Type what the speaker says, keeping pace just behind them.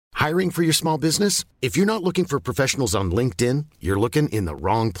Hiring for your small business? If you're not looking for professionals on LinkedIn, you're looking in the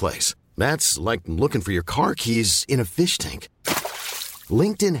wrong place. That's like looking for your car keys in a fish tank.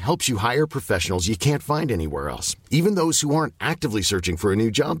 LinkedIn helps you hire professionals you can't find anywhere else, even those who aren't actively searching for a new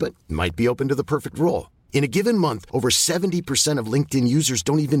job but might be open to the perfect role. In a given month, over 70% of LinkedIn users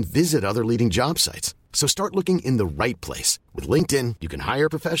don't even visit other leading job sites. So start looking in the right place. With LinkedIn, you can hire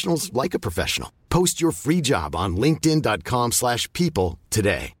professionals like a professional. Post your free job on linkedin.com/people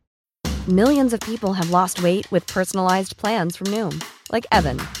today. Millions of people have lost weight with personalized plans from Noom. Like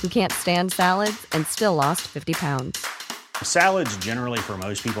Evan, who can't stand salads and still lost 50 pounds. Salads generally for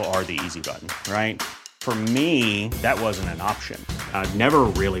most people are the easy button, right? For me, that wasn't an option. I never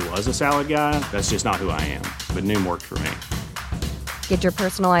really was a salad guy. That's just not who I am. But Noom worked for me. Get your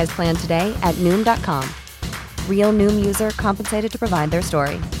personalized plan today at Noom.com. Real Noom user compensated to provide their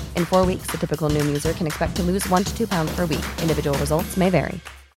story. In 4 weeks, the typical Noom user can expect to lose 1 to 2 pounds per week. Individual results may vary.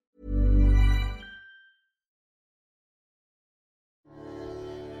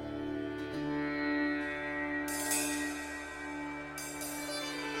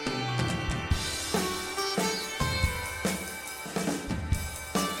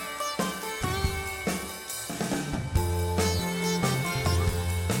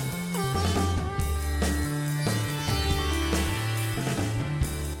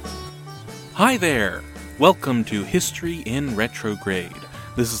 Hi there! Welcome to History in Retrograde.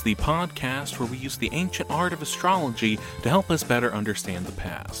 This is the podcast where we use the ancient art of astrology to help us better understand the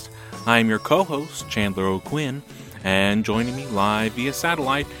past. I'm your co-host, Chandler O'Quinn, and joining me live via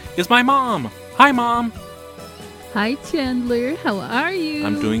satellite is my mom! Hi, Mom! Hi, Chandler. How are you?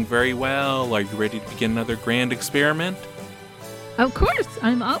 I'm doing very well. Are you ready to begin another grand experiment? Of course!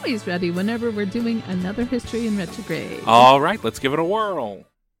 I'm always ready whenever we're doing another History in Retrograde. All right, let's give it a whirl.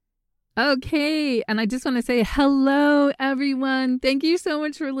 Okay, and I just want to say hello, everyone. Thank you so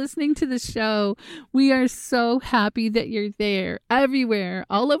much for listening to the show. We are so happy that you're there, everywhere,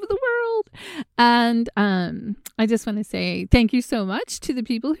 all over the world. And I just want to say thank you so much to the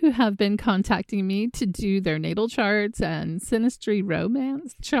people who have been contacting me to do their natal charts and synastry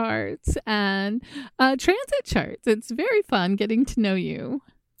romance charts and transit charts. It's very fun getting to know you.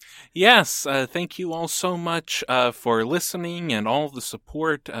 Yes, thank you all so much for listening and all the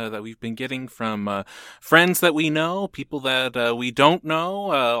support that we've been getting from friends that we know, people that we don't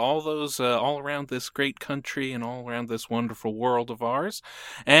know, all those all around this great country and all around this wonderful world of ours.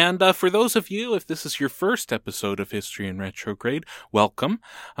 And for those of you, if this is your first episode of History in Retrograde, welcome.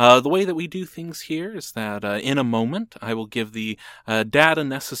 The way that we do things here is that in a moment, I will give the data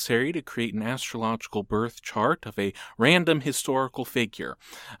necessary to create an astrological birth chart of a random historical figure.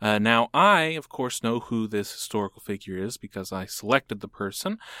 Now, I, of course, know who this historical figure is because I selected the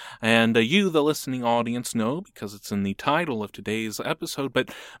person, and you, the listening audience, know because it's in the title of today's episode.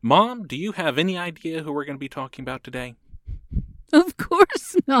 But, Mom, do you have any idea who we're going to be talking about today? Of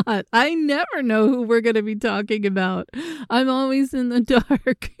course not. I never know who we're going to be talking about. I'm always in the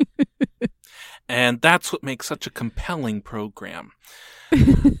dark. And that's what makes such a compelling program.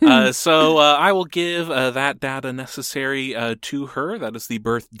 So I will give that data necessary to her. That is the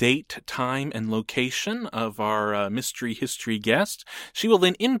birth date, time, and location of our mystery history guest. She will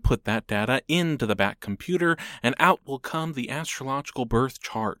then input that data into the back computer, and out will come the astrological birth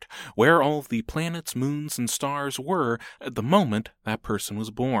chart, where all of the planets, moons, and stars were at the moment that person was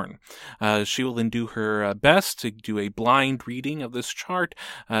born. She will then do her best to do a blind reading of this chart,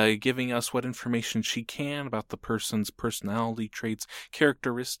 giving us what information she can about the person's personality traits,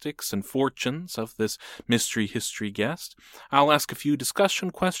 characteristics, and fortunes of this mystery history guest. I'll ask a few discussion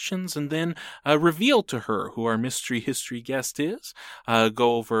questions and then reveal to her who our mystery history guest is,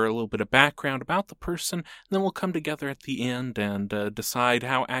 go over a little bit of background about the person, and then we'll come together at the end and decide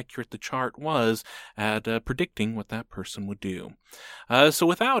how accurate the chart was at predicting what that person would do. So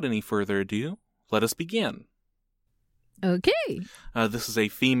without any further ado, let us begin. Okay. This is a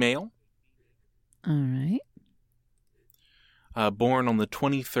female. All right. Born on the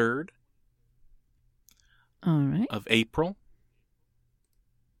 23rd of April.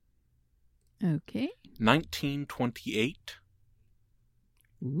 Okay. 1928.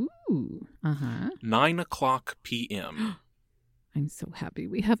 Ooh. 9 o'clock p.m. I'm so happy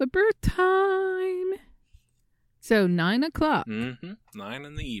we have a birth time. So 9 o'clock. 9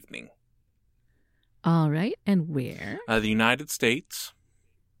 in the evening. All right. And where? The United States.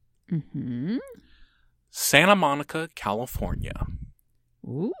 Mm-hmm. Santa Monica, California.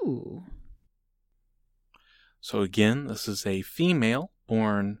 Ooh. So again, this is a female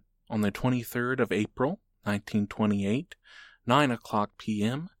born on the 23rd of April, 1928, 9 o'clock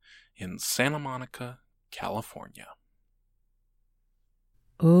p.m. in Santa Monica, California.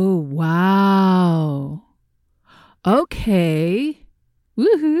 Oh,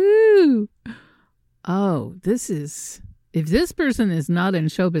 if this person is not in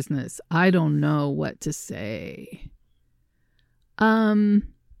show business, I don't know what to say.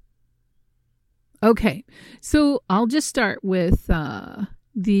 Okay, so I'll just start with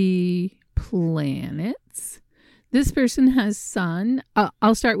the planets. This person has Sun.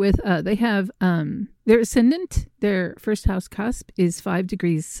 I'll start with, they have their ascendant, their first house cusp is 5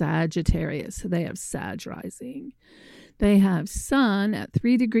 degrees Sagittarius. So they have Sag rising. They have Sun at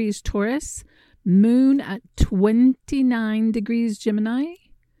 3 degrees Taurus, Moon at 29 degrees Gemini,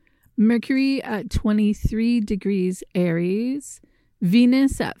 Mercury at 23 degrees Aries,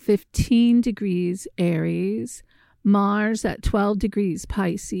 Venus at 15 degrees Aries, Mars at 12 degrees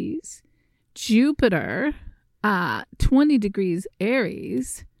Pisces, Jupiter at 20 degrees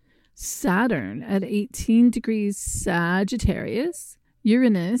Aries, Saturn at 18 degrees Sagittarius,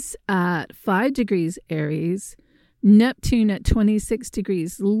 Uranus at 5 degrees Aries, Neptune at 26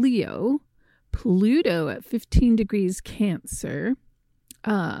 degrees Leo, Pluto at 15 degrees Cancer,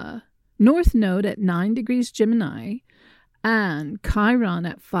 North Node at 9 degrees Gemini, and Chiron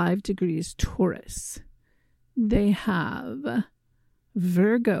at 5 degrees Taurus. They have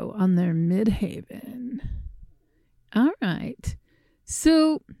Virgo on their midheaven. All right.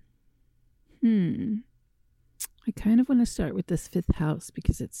 So, I kind of want to start with this 5th house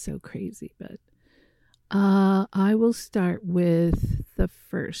because it's so crazy, but I will start with the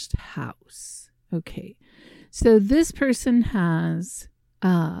 1st house. Okay. So this person has,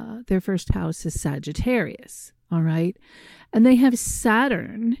 their 1st house is Sagittarius. All right. And they have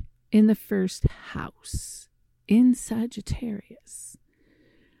Saturn in the 1st house in Sagittarius.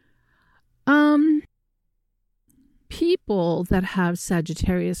 People that have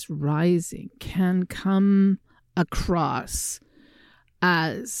Sagittarius rising can come across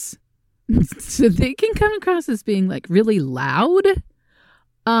as, so they can come across as being like really loud,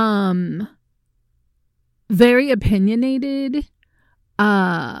 very opinionated,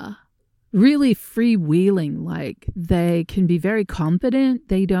 really freewheeling. Like they can be very confident.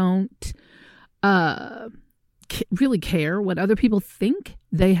 They don't really care what other people think.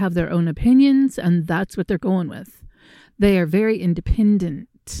 They have their own opinions, and that's what they're going with. They are very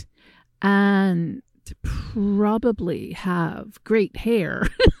independent and probably have great hair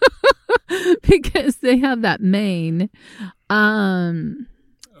because they have that mane,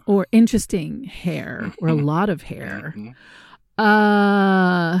 or interesting hair, or a lot of hair.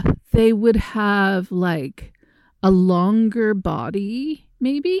 They would have like a longer body,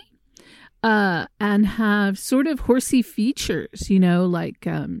 maybe, and have sort of horsey features, like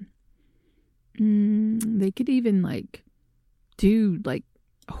they could even like do like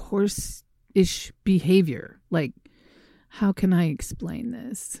horse-ish behavior. Like, how can I explain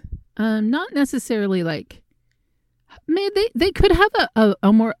this? Not necessarily like, they could have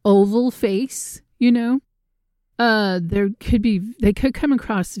a more oval face, they could come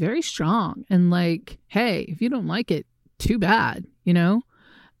across very strong and like, hey, if you don't like it, too bad,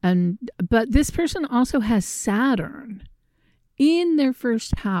 but this person also has Saturn in their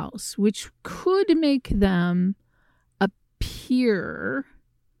 1st house, which could make them appear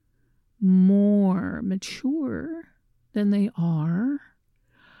more mature than they are,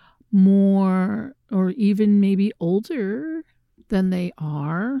 more, or even maybe older than they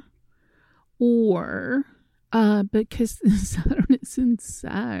are, or because Saturn is in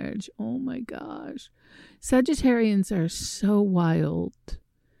Sag. Oh my gosh. Sagittarians are so wild.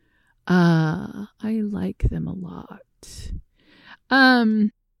 I like them a lot.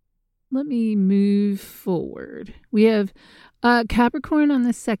 Let me move forward. We have Capricorn on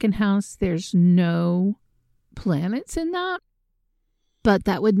the 2nd house. There's no planets in that, but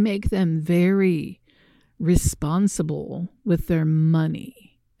that would make them very responsible with their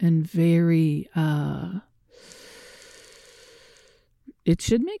money and very, it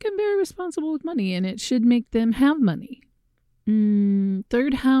should make them very responsible with money, and it should make them have money.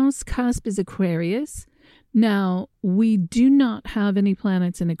 3rd house cusp is Aquarius. Now, we do not have any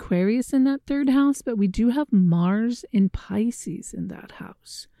planets in Aquarius in that 3rd house, but we do have Mars in Pisces in that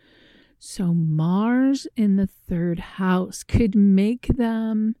house. So Mars in the 3rd house could make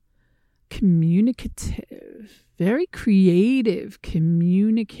them communicative, very creative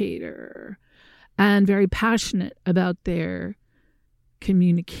communicator, and very passionate about their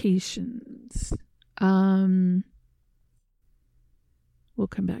communications. We'll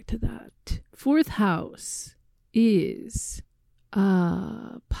come back to that. 4th house is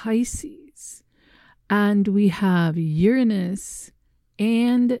Pisces. And we have Uranus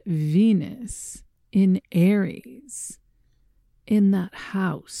and Venus in Aries in that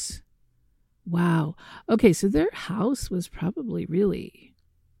house. Wow. Okay, so their house was probably really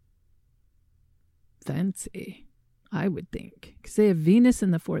fancy, I would think. Because they have Venus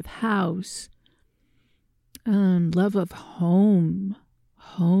in the 4th house. Love of home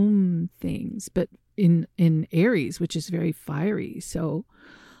things, but in Aries, which is very fiery. So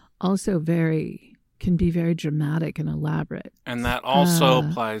also can be very dramatic and elaborate. And that also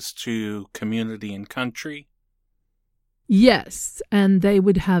applies to community and country. Yes, and they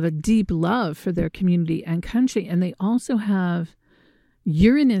would have a deep love for their community and country. And they also have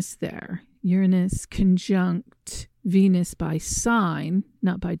Uranus there. Uranus conjunct Venus by sign,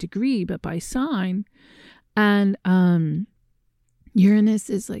 not by degree, but by sign. And Uranus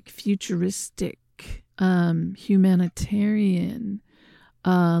is like futuristic, humanitarian,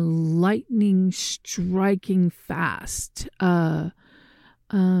 lightning striking fast. It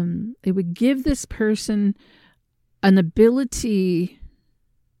would give this person an ability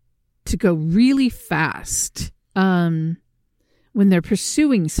to go really fast when they're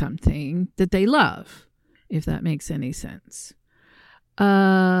pursuing something that they love, if that makes any sense.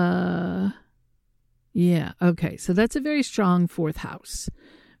 Yeah, okay. So that's a very strong 4th house.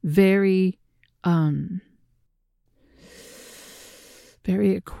 Very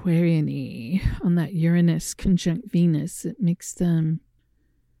Aquarian-y on that Uranus conjunct Venus. It makes them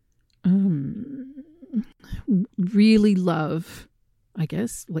really love, I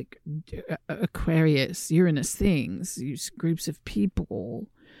guess, like Aquarius, Uranus things, these groups of people,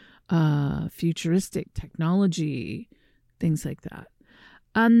 futuristic technology, things like that.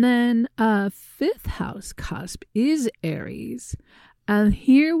 And then 5th house cusp is Aries. And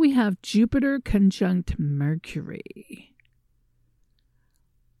here we have Jupiter conjunct Mercury.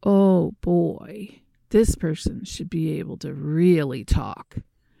 Oh boy, this person should be able to really talk.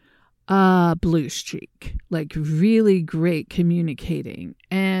 Blue streak, like really great communicating.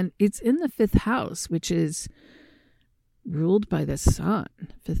 And it's in the 5th house, which is ruled by the sun.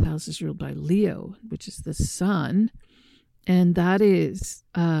 5th house is ruled by Leo, which is the sun. And that is,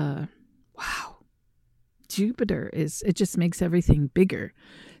 wow, Jupiter it just makes everything bigger.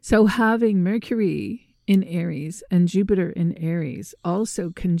 So having Mercury in Aries and Jupiter in Aries also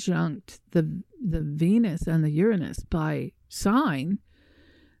conjunct the Venus and the Uranus by sign,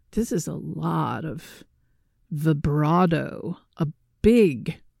 this is a lot of vibrato, a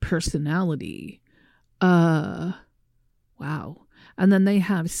big personality. Wow. And then they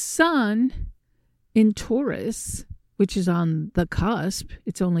have Sun in Taurus, which is on the cusp.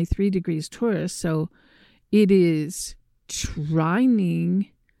 It's only 3 degrees Taurus, so it is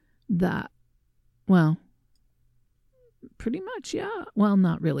trining that, well, pretty much, yeah. Well,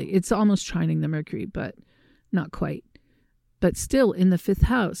 not really. It's almost trining the Mercury, but not quite. But still, in the 5th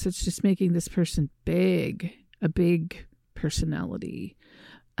house, it's just making this person big, a big personality.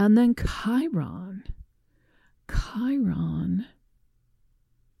 And then Chiron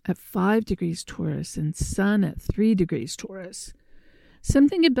at 5 degrees Taurus and Sun at 3 degrees Taurus.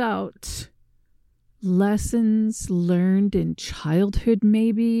 Something about lessons learned in childhood,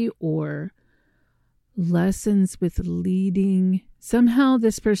 maybe, or lessons with leading. Somehow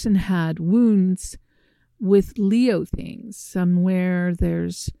this person had wounds with Leo things. Somewhere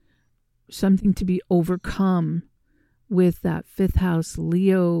there's something to be overcome with that 5th house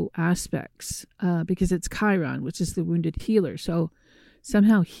Leo aspects, because it's Chiron, which is the wounded healer. So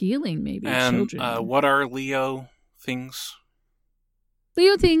somehow healing maybe children. And what are Leo things?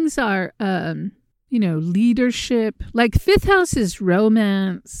 Leo things are, leadership. Like 5th house is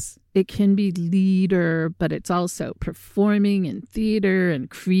romance. It can be leader, but it's also performing and theater and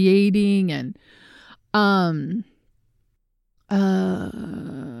creating and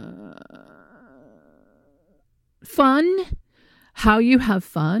fun. How you have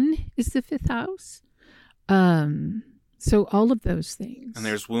fun is the 5th house. So all of those things. And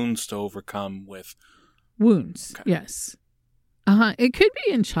there's wounds to overcome with wounds. Okay. Yes. It could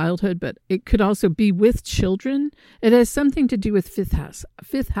be in childhood, but it could also be with children. It has something to do with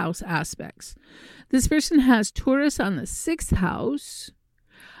 5th house aspects. This person has Taurus on the 6th house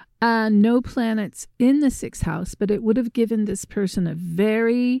and no planets in the 6th house, but it would have given this person a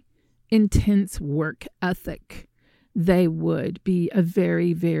very intense work ethic. They would be a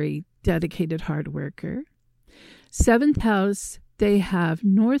very, very dedicated hard worker. 7th house, they have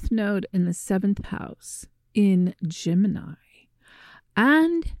North Node in the 7th house in Gemini.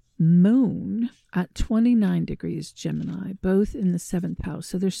 And Moon at 29 degrees Gemini, both in the 7th house.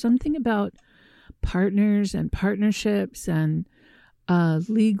 So there's something about partners and partnerships and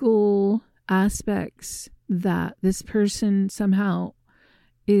legal aspects that this person somehow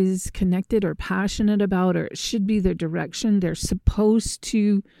is connected or passionate about, or it should be their direction. They're supposed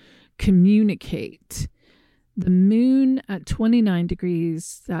to communicate. The Moon at 29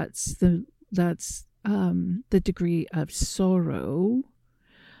 degrees, that's the degree of sorrow.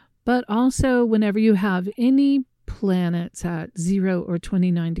 But also, whenever you have any planets at 0 or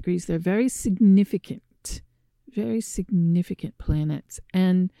 29 degrees, they're very significant planets.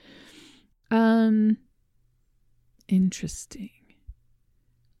 And interesting.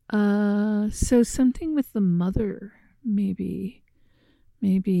 So something with the mother, maybe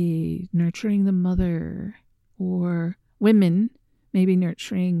nurturing the mother, or women, maybe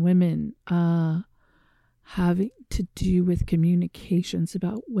nurturing women, having to do with communications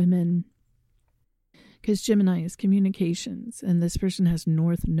about women. Because Gemini is communications, and this person has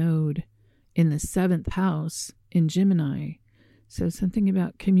North Node in the 7th house in Gemini. So something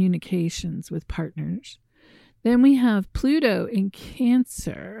about communications with partners. Then we have Pluto in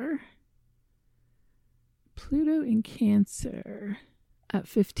Cancer. Pluto in Cancer at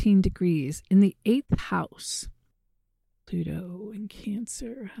 15 degrees in the 8th house. Pluto in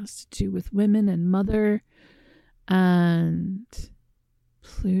Cancer has to do with women and mother. And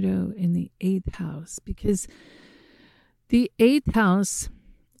Pluto in the 8th house, because the 8th house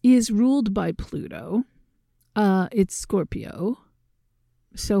is ruled by Pluto. It's Scorpio.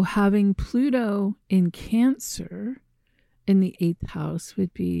 So having Pluto in Cancer in the 8th house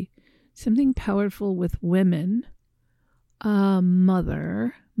would be something powerful with women,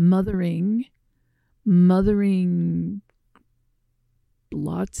 mothering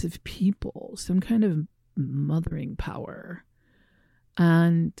lots of people, some kind of mothering power,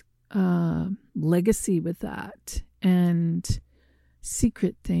 and legacy with that, and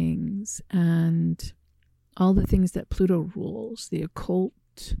secret things, and all the things that Pluto rules, the occult,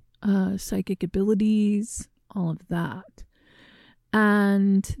 psychic abilities, all of that.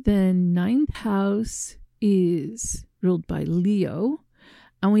 And then 9th house is ruled by Leo,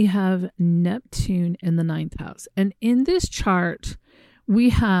 and we have Neptune in the 9th house. And in this chart,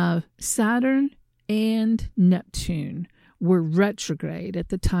 we have Saturn and Neptune were retrograde at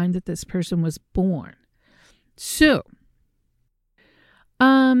the time that this person was born. So,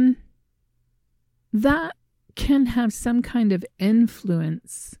 that can have some kind of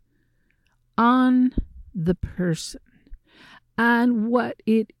influence on the person. And what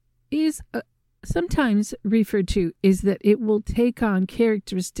it is sometimes referred to is that it will take on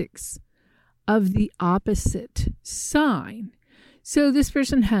characteristics of the opposite sign. So this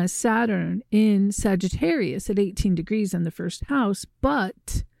person has Saturn in Sagittarius at 18 degrees in the 1st house,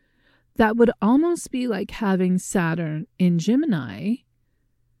 but that would almost be like having Saturn in Gemini.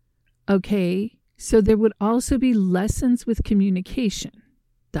 Okay, so there would also be lessons with communication.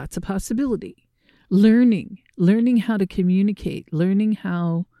 That's a possibility. Learning how to communicate, learning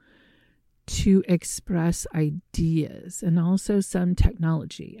how to express ideas, and also some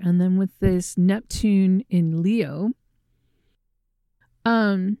technology. And then with this Neptune in Leo,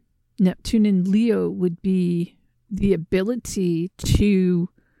 Neptune in Leo would be the ability to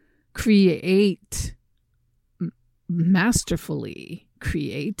create, masterfully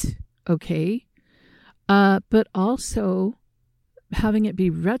create, okay? But also having it be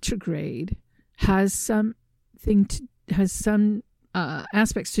retrograde has some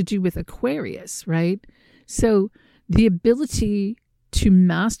aspects to do with Aquarius, right? So the ability to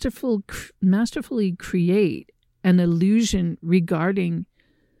masterfully create an illusion regarding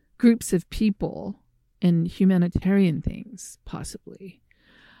groups of people and humanitarian things, possibly.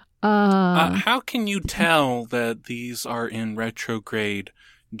 How can you tell that these are in retrograde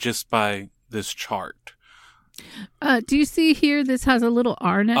just by this chart? Do you see here, this has a little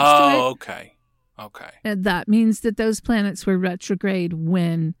R next to it? Oh, okay. And that means that those planets were retrograde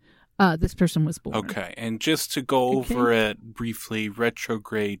when this person was born. Okay, and just to go over it briefly,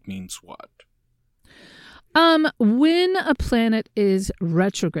 retrograde means what? When a planet is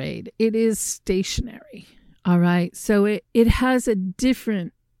retrograde, it is stationary. All right. So it has a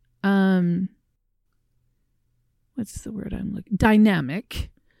different, what's the word I'm looking? Dynamic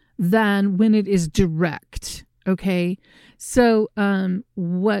than when it is direct. Okay. So,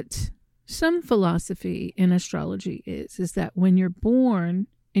 what some philosophy in astrology is that when you're born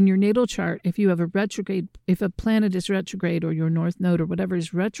in your natal chart, if you have a retrograde, if a planet is retrograde or your North Node or whatever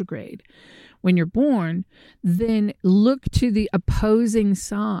is retrograde, when you're born, then look to the opposing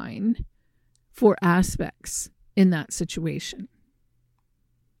sign for aspects in that situation.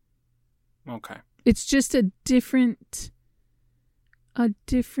 Okay. It's just a different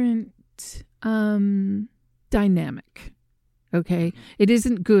dynamic. Okay. It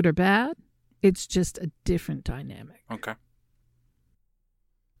isn't good or bad. It's just a different dynamic. Okay.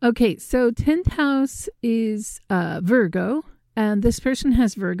 Okay, so 10th house is Virgo, and this person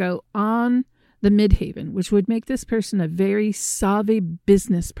has Virgo on the midhaven, which would make this person a very savvy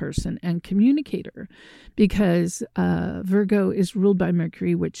business person and communicator, because Virgo is ruled by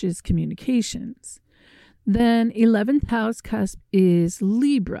Mercury, which is communications. Then 11th house cusp is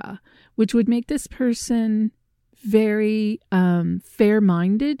Libra, which would make this person very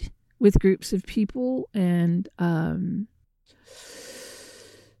fair-minded with groups of people and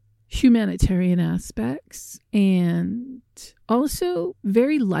humanitarian aspects, and also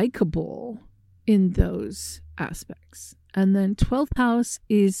very likable in those aspects. And then 12th house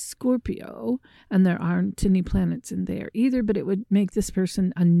is Scorpio, and there aren't any planets in there either, but it would make this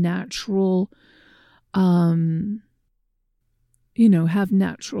person a natural, have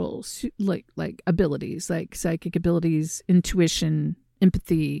natural like abilities, like psychic abilities, intuition,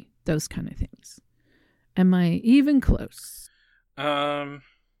 empathy, those kind of things. Am I even close? I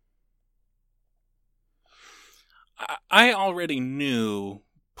already knew,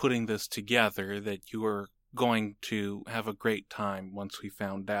 putting this together, that you were going to have a great time once we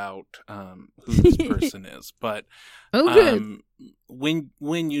found out who this person is. But good.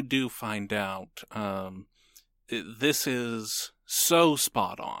 When you do find out, this is so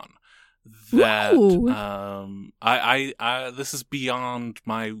spot on that I this is beyond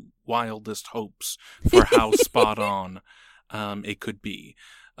my wildest hopes for how spot on it could be.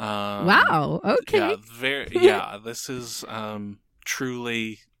 Wow. Okay. This is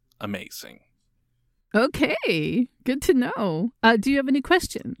truly amazing. Okay. Good to know. Do you have any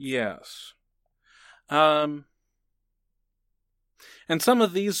questions? Yes. And some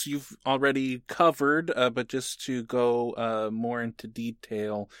of these you've already covered, but just to go more into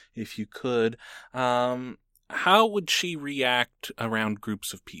detail, if you could, how would she react around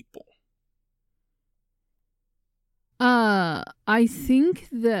groups of people? I think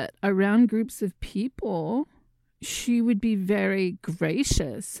that around groups of people, she would be very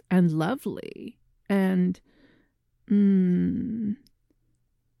gracious and lovely. And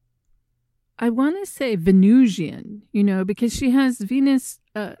I want to say Venusian, because she has Venus,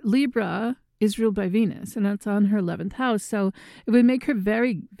 Libra is ruled by Venus, and that's on her 11th house. So it would make her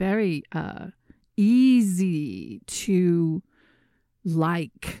very, very easy to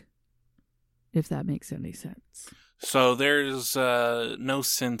like, if that makes any sense. So there's no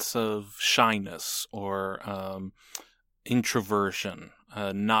sense of shyness or introversion,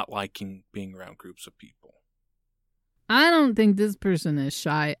 not liking being around groups of people. I don't think this person is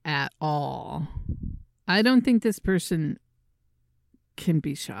shy at all. I don't think this person can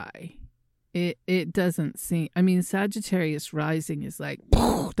be shy. It doesn't seem... I mean, Sagittarius rising is like...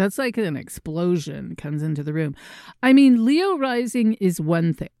 That's like an explosion comes into the room. I mean, Leo rising is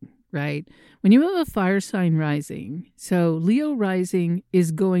one thing, right? When you have a fire sign rising, so Leo rising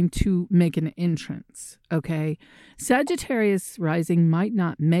is going to make an entrance, okay? Sagittarius rising might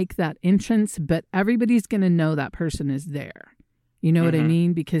not make that entrance, but everybody's going to know that person is there. You know what I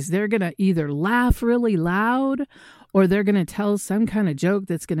mean? Because they're going to either laugh really loud, or they're going to tell some kind of joke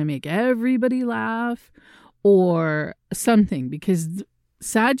that's going to make everybody laugh, or something, because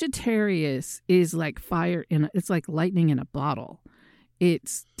Sagittarius is like fire it's like lightning in a bottle.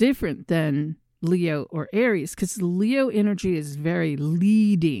 It's different than Leo or Aries, because Leo energy is very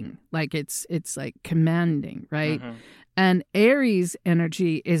leading, like it's like commanding, right? And Aries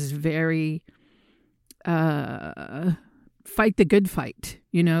energy is very fight the good fight,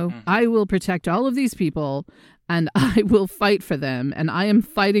 I will protect all of these people and I will fight for them, and I am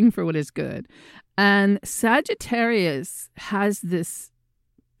fighting for what is good. And Sagittarius has this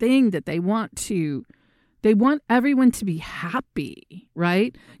thing that they want everyone to be happy,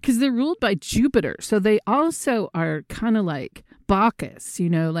 right? Because they're ruled by Jupiter. So they also are kind of like Bacchus,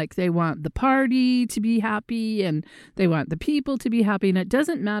 like they want the party to be happy and they want the people to be happy. And it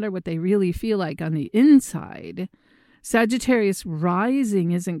doesn't matter what they really feel like on the inside. Sagittarius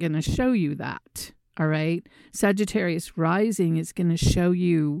rising isn't going to show you that, all right? Sagittarius rising is going to show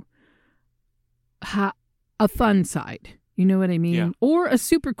you a fun side. You know what I mean? Yeah. Or a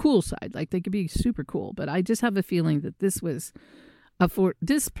super cool side. Like they could be super cool. But I just have a feeling that this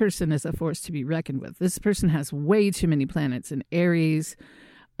person is a force to be reckoned with. This person has way too many planets in Aries.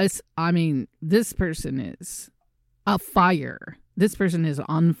 This person is a fire. This person is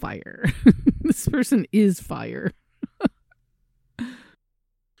on fire. This person is fire.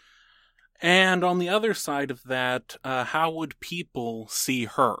 And on the other side of that, how would people see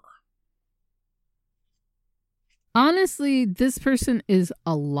her? Honestly, this person is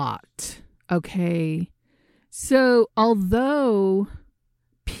a lot, okay? So, although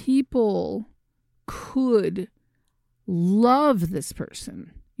people could love this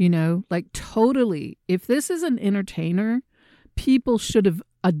person, like totally, if this is an entertainer, people should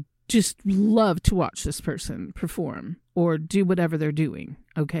just love to watch this person perform or do whatever they're doing,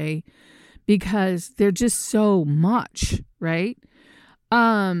 okay? Because they're just so much, right?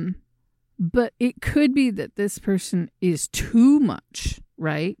 But it could be that this person is too much,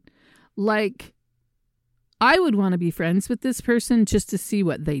 right? Like, I would want to be friends with this person just to see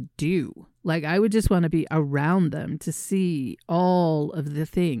what they do. Like, I would just want to be around them to see all of the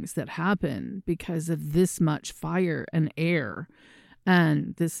things that happen because of this much fire and air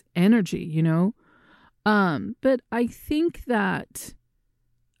and this energy, you know? But I think that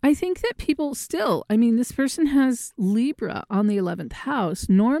people still, I mean, this person has Libra on the 11th house.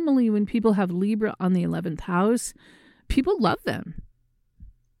 Normally when people have Libra on the 11th house, people love them.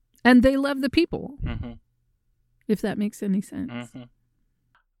 And they love the people. Mm-hmm. If that makes any sense. Mm-hmm.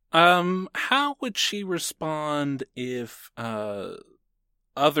 How would she respond if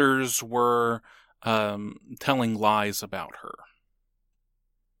others were telling lies about her?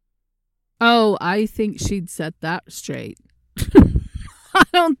 Oh, I think she'd set that straight. I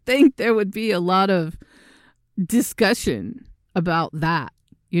don't think there would be a lot of discussion about that,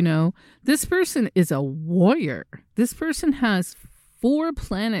 you know? This person is a warrior. This person has 4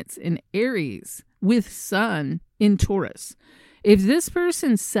 planets in Aries with Sun in Taurus. If this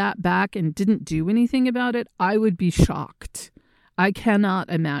person sat back and didn't do anything about it, I would be shocked. I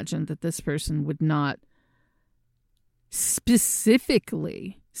cannot imagine that this person would not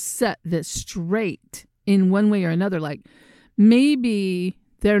specifically set this straight in one way or another. Like, maybe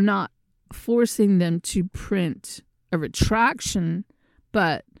they're not forcing them to print a retraction,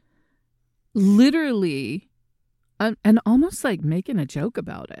 but literally, and almost like making a joke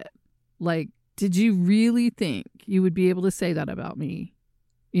about it. Like, did you really think you would be able to say that about me?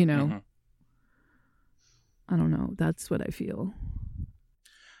 You know? Mm-hmm. I don't know. That's what I feel.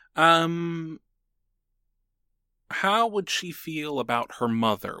 How would she feel about her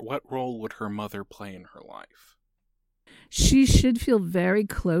mother? What role would her mother play in her life? She should feel very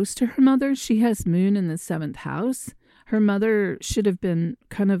close to her mother. She has Moon in the 7th house. Her mother should have been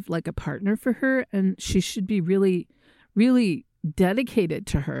kind of like a partner for her, and she should be really, really dedicated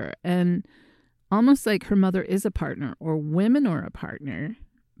to her, and almost like her mother is a partner, or women are a partner.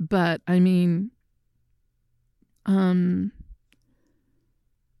 But I mean,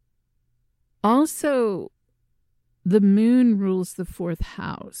 also the Moon rules the 4th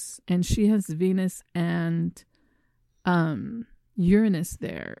house, and she has Venus and Uranus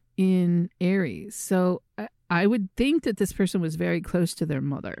there in Aries. So I would think that this person was very close to their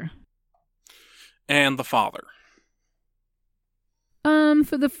mother. And the father.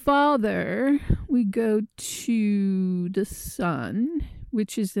 For the father, we go to the Sun,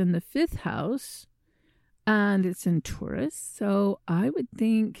 which is in the 5th house, and it's in Taurus. So I would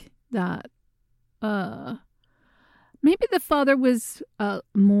think that maybe the father was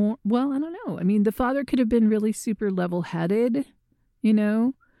more, well, I don't know. I mean, the father could have been really super level-headed, you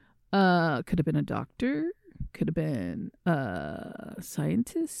know? Could have been a doctor, could have been a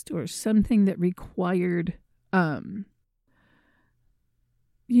scientist, or something that required,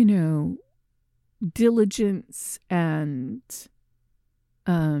 you know, diligence and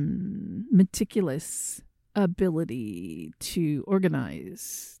meticulous ability to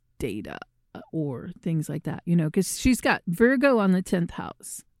organize data or things like that, you know, because she's got Virgo on the 10th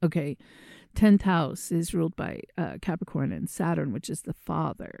house. Okay. 10th house is ruled by Capricorn and Saturn, which is the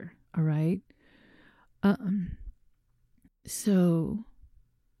father. All right. So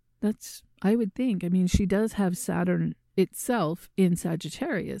that's, I would think, I mean, she does have Saturn itself in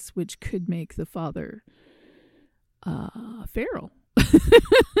Sagittarius, which could make the father feral.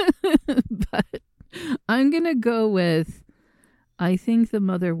 But I'm going to go with, I think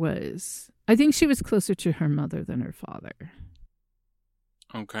she was closer to her mother than her father.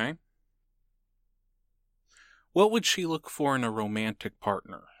 Okay. What would she look for in a romantic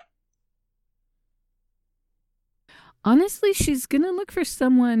partner? Honestly, she's going to look for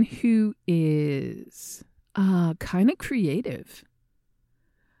someone who is kind of creative.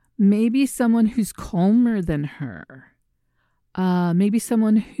 Maybe someone who's calmer than her. Maybe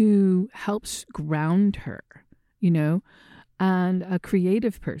someone who helps ground her, you know, and a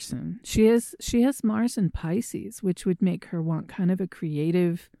creative person. She has Mars in Pisces, which would make her want kind of a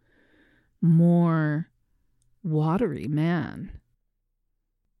creative, more watery man.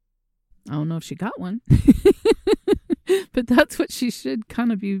 I don't know if she got one, but that's what she should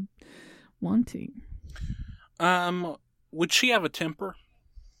kind of be wanting. Would she have a temper?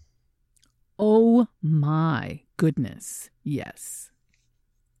 Oh my goodness. Yes.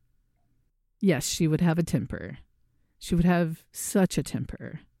 Yes, she would have a temper. She would have such a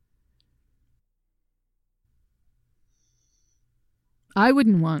temper. I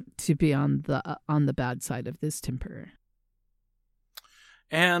wouldn't want to be on the bad side of this temper.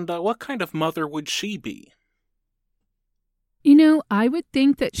 And what kind of mother would she be? I would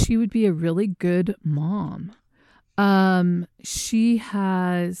think that she would be a really good mom. She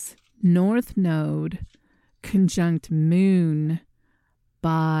has North Node conjunct Moon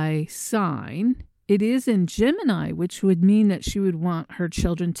by sign. It is in Gemini, which would mean that she would want her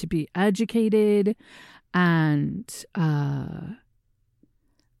children to be educated and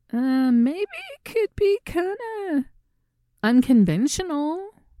maybe it could be kind of unconventional.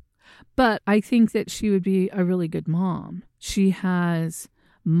 But I think that she would be a really good mom. She has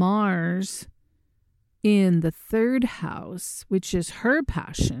Mars in the 3rd house, which is her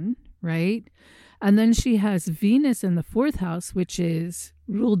passion, right? And then she has Venus in the 4th house, which is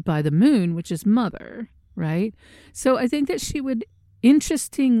ruled by the moon, which is mother, right? So I think that she would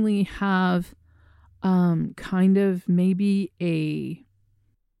interestingly have kind of maybe a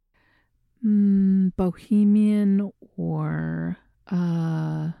bohemian or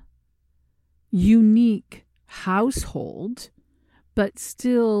unique household, but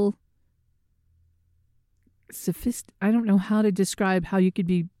still I don't know how to describe how you could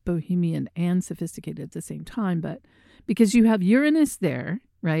be bohemian and sophisticated at the same time, but because you have Uranus there,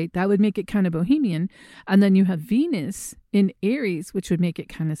 right? That would make it kind of bohemian. And then you have Venus in Aries, which would make it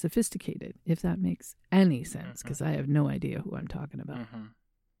kind of sophisticated, if that makes any sense, because I have no idea who I'm talking about. Mm-hmm.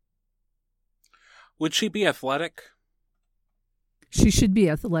 Would she be athletic? She should be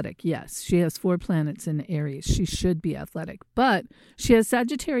athletic, yes. She has 4 planets in Aries. She should be athletic. But she has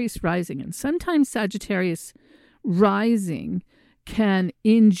Sagittarius rising. And sometimes Sagittarius rising can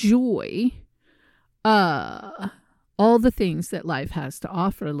enjoy all the things that life has to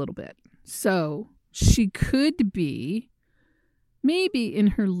offer a little bit. So she could be, maybe in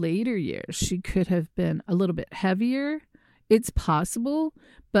her later years, she could have been a little bit heavier. It's possible,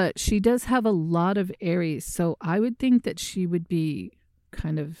 but she does have a lot of Aries, so I would think that she would be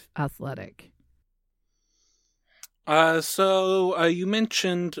kind of athletic. So you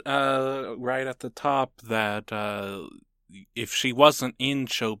mentioned right at the top that if she wasn't in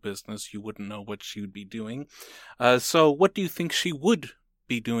show business, you wouldn't know what she would be doing. So what do you think she would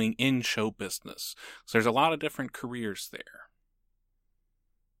be doing in show business? So there's a lot of different careers there.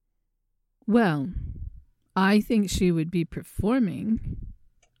 Well, I think she would be performing.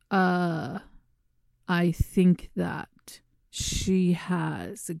 I think that she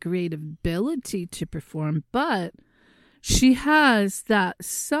has a great ability to perform, but she has that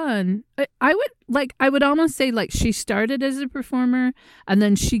sun. I would almost say like she started as a performer and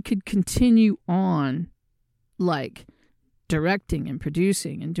then she could continue on like directing and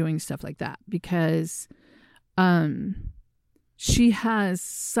producing and doing stuff like that because she has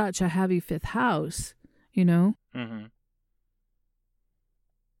such a heavy 5th house. Mm-hmm.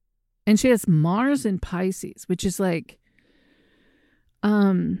 And she has Mars in Pisces, which is like,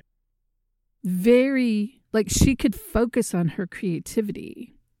 very, like she could focus on her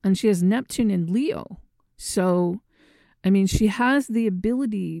creativity. And she has Neptune in Leo. So, I mean, she has the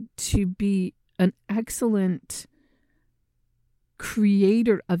ability to be an excellent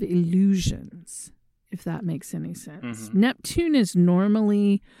creator of illusions, if that makes any sense. Mm-hmm. Neptune is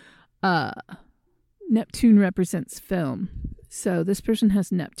normally, Neptune represents film. So this person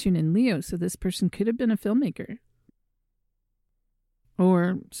has Neptune in Leo. So this person could have been a filmmaker.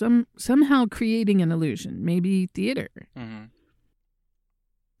 Or somehow creating an illusion. Maybe theater. Mm-hmm.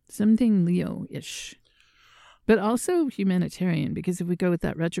 Something Leo-ish. But also humanitarian, because if we go with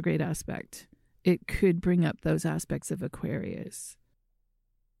that retrograde aspect, it could bring up those aspects of Aquarius.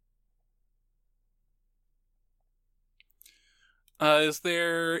 Is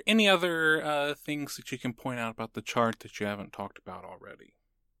there any other things that you can point out about the chart that you haven't talked about already?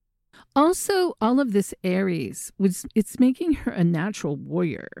 Also, all of this Aries, it's making her a natural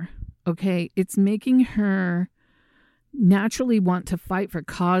warrior, okay? It's making her naturally want to fight for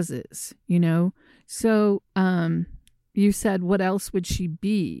causes, So, you said, what else would she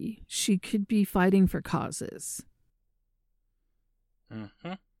be? She could be fighting for causes.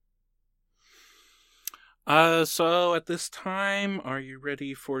 Mm-hmm. So at this time, are you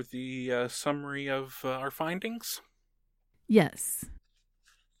ready for the summary of our findings? Yes.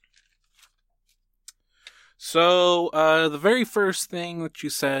 So, the very first thing that you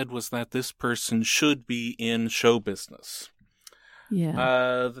said was that this person should be in show business. Yeah.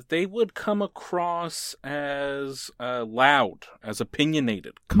 That they would come across as loud, as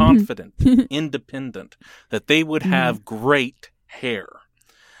opinionated, confident, independent, that they would have great hair.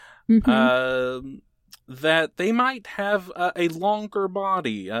 Mm-hmm. that they might have a longer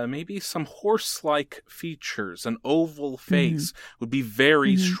body, maybe some horse-like features, an oval face would be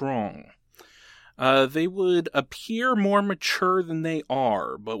very strong. They would appear more mature than they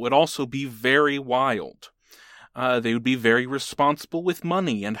are, but would also be very wild. They would be very responsible with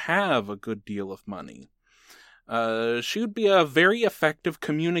money and have a good deal of money. She would be a very effective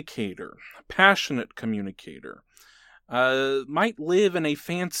communicator, passionate communicator. Might live in a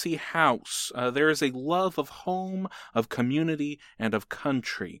fancy house. There is a love of home, of community, and of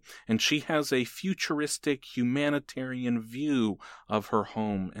country, and she has a futuristic humanitarian view of her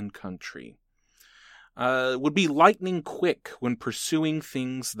home and country. Would be lightning quick when pursuing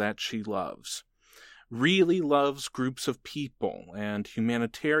things that she loves. Really loves groups of people and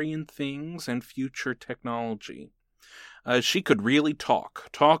humanitarian things and future technology. She could really talk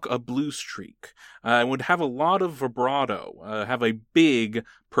a blue streak, would have a lot of vibrato, have a big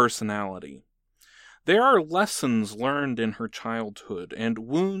personality. There are lessons learned in her childhood and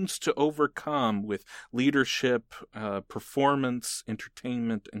wounds to overcome with leadership, performance,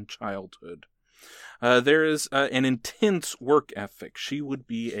 entertainment, and childhood. There is an intense work ethic. She would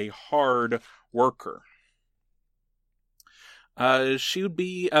be a hard worker. She would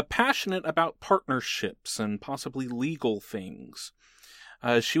be passionate about partnerships and possibly legal things.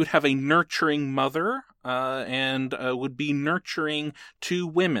 She would have a nurturing mother and would be nurturing to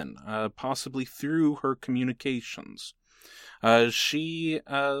women, possibly through her communications. She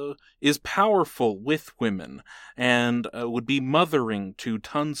is powerful with women and would be mothering to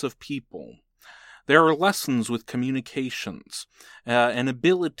tons of people. There are lessons with communications, an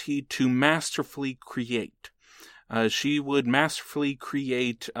ability to masterfully create. She would masterfully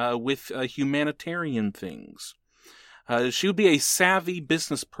create with humanitarian things. She would be a savvy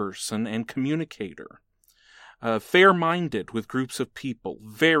business person and communicator. Fair-minded with groups of people,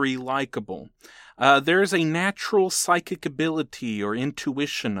 very likable. There is a natural psychic ability or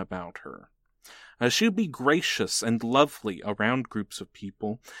intuition about her. She would be gracious and lovely around groups of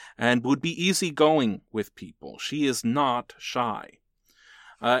people, and would be easygoing with people. She is not shy.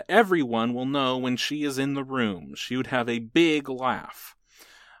 Everyone will know when she is in the room. She would have a big laugh.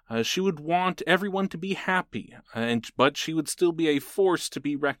 She would want everyone to be happy, but she would still be a force to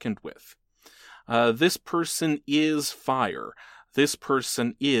be reckoned with. This person is fire. This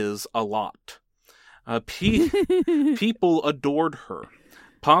person is a lot. People adored her.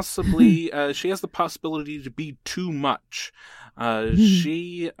 Possibly, she has the possibility to be too much.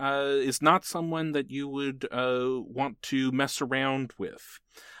 She is not someone that you would want to mess around with.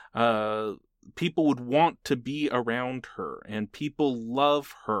 People would want to be around her, and people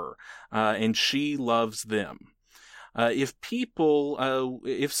love her, and she loves them.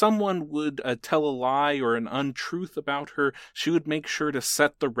 If someone would tell a lie or an untruth about her, she would make sure to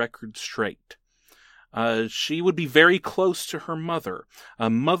set the record straight. She would be very close to her mother.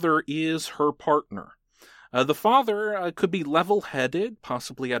 Mother is her partner. The father could be level-headed,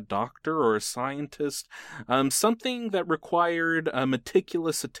 possibly a doctor or a scientist, something that required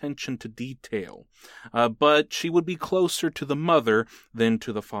meticulous attention to detail. But she would be closer to the mother than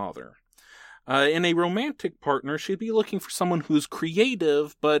to the father. In a romantic partner, she'd be looking for someone who's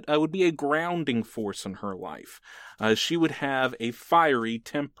creative, but would be a grounding force in her life. She would have a fiery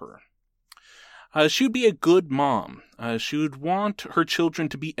temper. She would be a good mom. She would want her children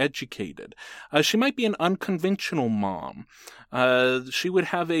to be educated. She might be an unconventional mom. She would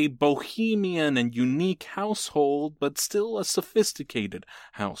have a bohemian and unique household, but still a sophisticated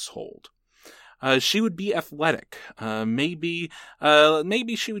household. She would be athletic. Maybe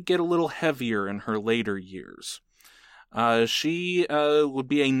she would get a little heavier in her later years. She would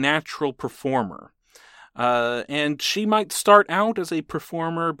be a natural performer. And she might start out as a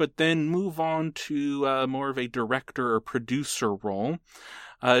performer, but then move on to more of a director or producer role.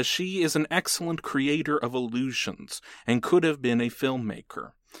 She is an excellent creator of illusions and could have been a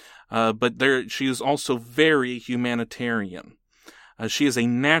filmmaker. But she is also very humanitarian. She is a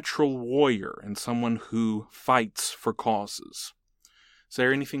natural warrior and someone who fights for causes. Is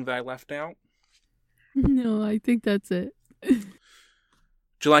there anything that I left out? No, I think that's it. Would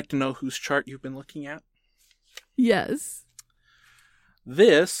you like to know whose chart you've been looking at? Yes.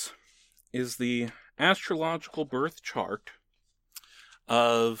 This is the astrological birth chart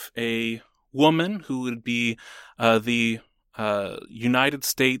of a woman who would be the United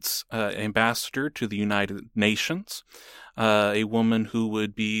States ambassador to the United Nations, a woman who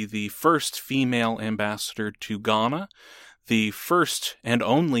would be the first female ambassador to Ghana, the first and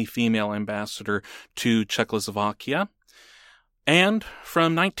only female ambassador to Czechoslovakia. And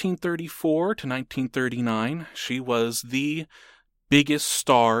from 1934 to 1939, she was the biggest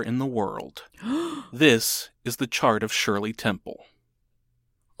star in the world. This is the chart of Shirley Temple.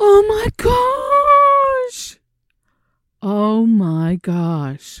 Oh my gosh! Oh my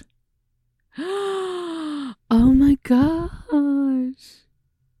gosh. Oh my gosh.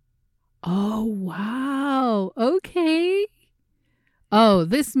 Oh wow. Okay. Oh,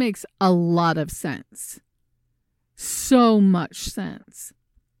 this makes a lot of sense. So much sense.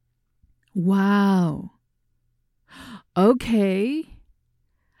 Wow. Okay.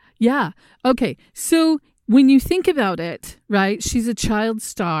 Yeah. Okay. So when you think about it, right, she's a child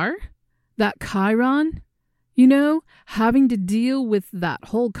star, that Chiron, you know, having to deal with that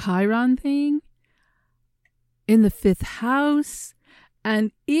whole Chiron thing in the 5th house.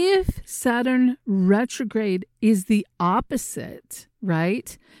 And if Saturn retrograde is the opposite,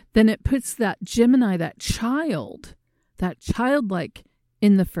 right, then it puts that Gemini, that childlike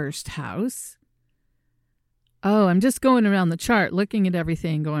in the 1st house. Oh, I'm just going around the chart, looking at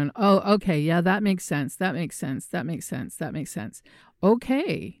everything, going, oh, okay, yeah, that makes sense. That makes sense. That makes sense. That makes sense.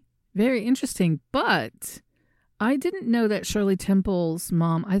 Okay, very interesting. But I didn't know that Shirley Temple's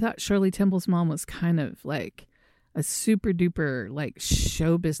mom, I thought Shirley Temple's mom was kind of like a super duper like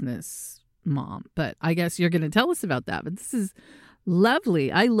show business mom. But I guess you're going to tell us about that. But this is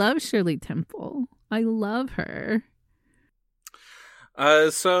lovely. I love Shirley Temple. I love her.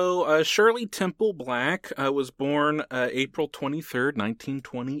 So Shirley Temple Black was born April 23rd,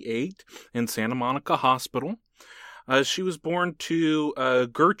 1928 in Santa Monica Hospital. She was born to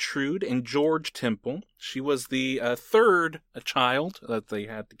Gertrude and George Temple. She was the 3rd child that they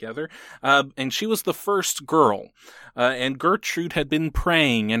had together, and she was the first girl. And Gertrude had been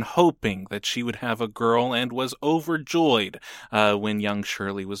praying and hoping that she would have a girl and was overjoyed when young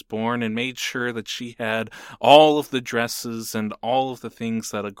Shirley was born and made sure that she had all of the dresses and all of the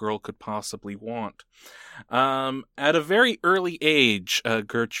things that a girl could possibly want. At a very early age,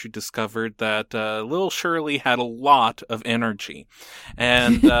 Gertrude discovered that little Shirley had a lot of energy.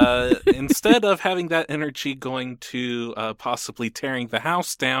 And instead of having that energy going to possibly tearing the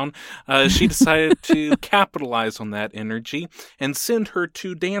house down, she decided to capitalize on that energy and send her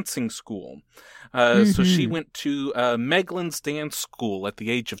to dancing school. So she went to Meglin's Dance School at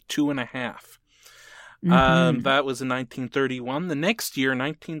the age of 2.5. That was in 1931. The next year,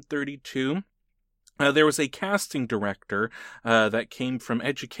 1932, there was a casting director that came from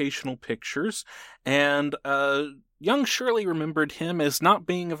Educational Pictures, and young Shirley remembered him as not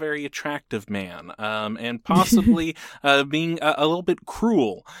being a very attractive man, and possibly being a little bit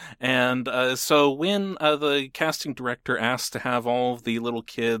cruel. And so when the casting director asked to have all of the little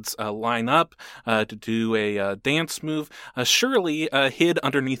kids line up to do a dance move, Shirley hid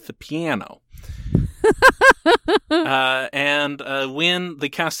underneath the piano. And when the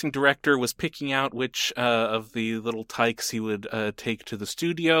casting director was picking out which of the little tykes he would take to the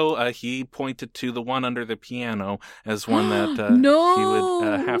studio, he pointed to the one under the piano as one that he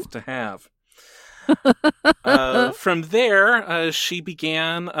would have to have. From there, she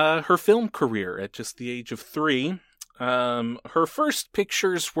began her film career at just the age of 3. Her first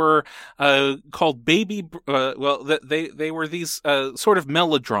pictures were called Baby. They were these sort of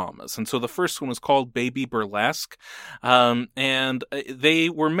melodramas, and so the first one was called Baby Burlesque, and they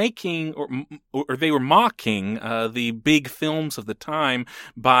were making or they were mocking the big films of the time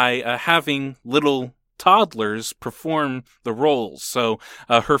by having little toddlers perform the roles. So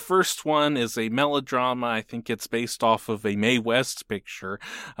her first one is a melodrama. I think it's based off of a Mae West picture,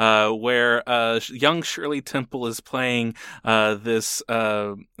 where young Shirley Temple is playing this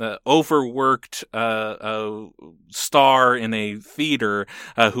overworked star in a theater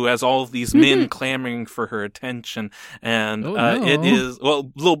who has all of these men clamoring for her attention, and it is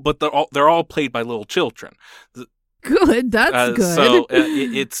but they're all played by little children. Good, that's good. So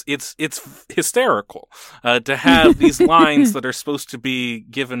it's hysterical to have these lines that are supposed to be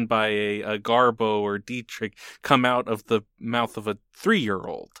given by a Garbo or Dietrich come out of the mouth of a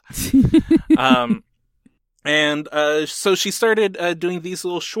 3-year-old. And so she started doing these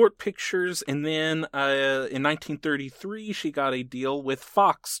little short pictures, and then in 1933 she got a deal with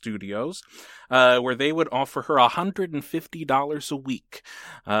Fox Studios, where they would offer her $150 a week,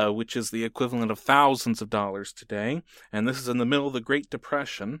 which is the equivalent of thousands of dollars today. And this is in the middle of the Great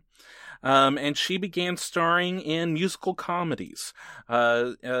Depression. And she began starring in musical comedies.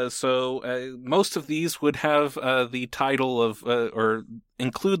 So most of these would have the title of, or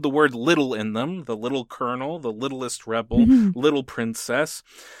include the word little in them: The Little Colonel, The Littlest Rebel, Little Princess.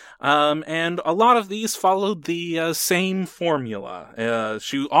 And a lot of these followed the same formula.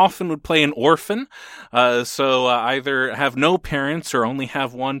 She often would play an orphan, so either have no parents or only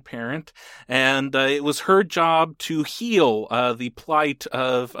have one parent. And it was her job to heal the plight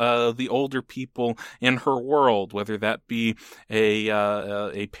of the older people in her world, whether that be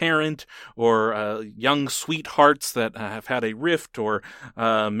a parent or young sweethearts that have had a rift, or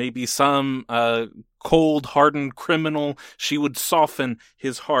maybe some cold, hardened criminal. She would soften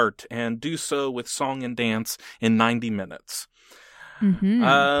his heart and do so with song and dance in 90 minutes.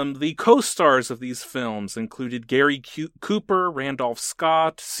 The co-stars of these films included Gary Cooper, Randolph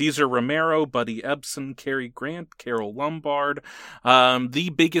Scott, Cesar Romero, Buddy Ebsen, Cary Grant, Carole Lombard,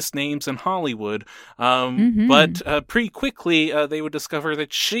 the biggest names in Hollywood. But pretty quickly, they would discover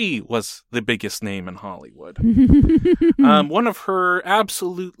that she was the biggest name in Hollywood. One of her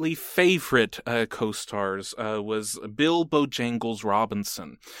absolutely favorite co-stars was Bill Bojangles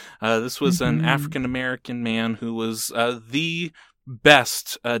Robinson. This was an African-American man who was the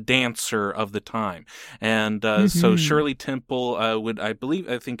best dancer of the time. And so Shirley Temple I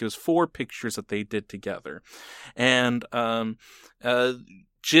think it was 4 pictures that they did together. And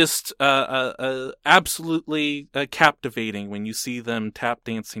just absolutely captivating when you see them tap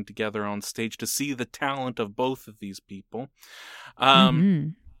dancing together on stage, to see the talent of both of these people.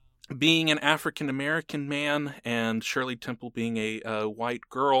 Being an African-American man and Shirley Temple being a white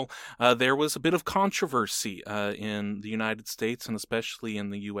girl, there was a bit of controversy in the United States, and especially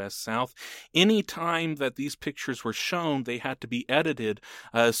in the U.S. South. Any time that these pictures were shown, they had to be edited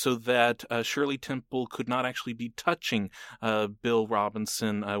so that Shirley Temple could not actually be touching Bill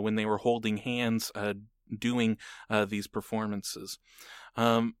Robinson when they were holding hands doing these performances.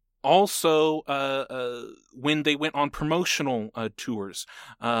 Also, when they went on promotional tours,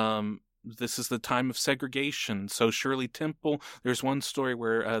 this is the time of segregation. So Shirley Temple, there's one story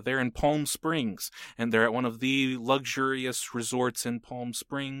where they're in Palm Springs, and they're at one of the luxurious resorts in Palm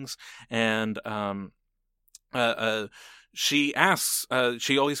Springs, and she asks,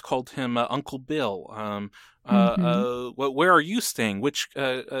 she always called him Uncle Bill, where are you staying? Which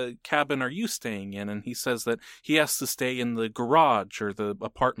cabin are you staying in? And he says that he has to stay in the garage, or the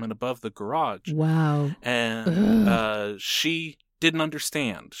apartment above the garage. Wow. And she didn't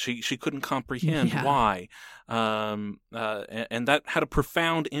understand. She couldn't comprehend why. And that had a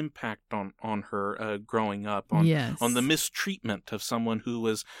profound impact on her growing up, on the mistreatment of someone who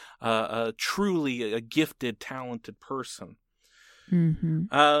was truly a gifted, talented person.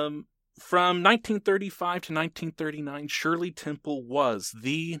 From 1935 to 1939, Shirley Temple was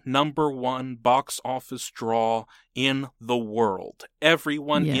the #1 box office draw in the world.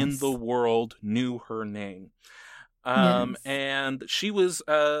 Everyone in the world knew her name. And she was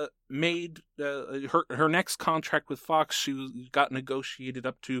made her next contract with Fox. She got negotiated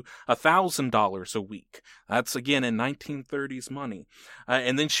up to $1,000 a week. That's again in 1930s money,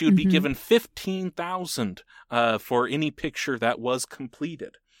 and then she would be given $15,000 for any picture that was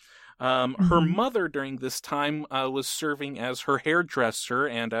completed. Her mother during this time was serving as her hairdresser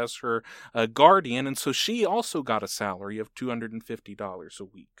and as her guardian, and so she also got a salary of $250 a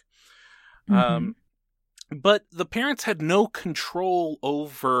week. But the parents had no control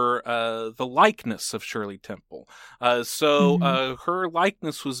over the likeness of Shirley Temple. So her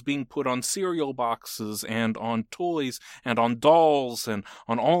likeness was being put on cereal boxes and on toys and on dolls and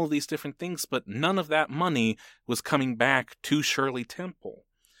on all of these different things, but none of that money was coming back to Shirley Temple.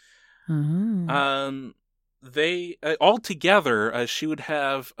 They altogether, she would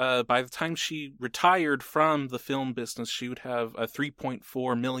have, by the time she retired from the film business, she would have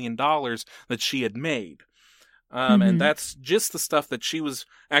 $3.4 million that she had made. And that's just the stuff that she was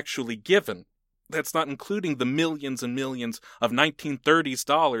actually given. That's not including the millions and millions of 1930s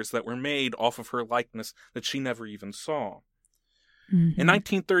dollars that were made off of her likeness that she never even saw. In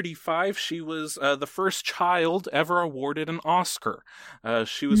 1935, she was the first child ever awarded an Oscar.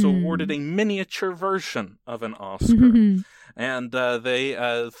 She was awarded a miniature version of an Oscar. And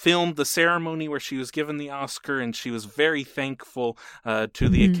they filmed the ceremony where she was given the Oscar, and she was very thankful to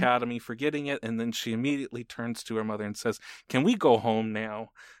the Academy for getting it. And then she immediately turns to her mother and says, "Can we go home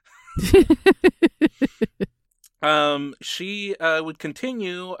now?" She would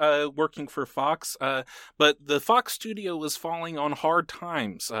continue working for Fox, but the Fox studio was falling on hard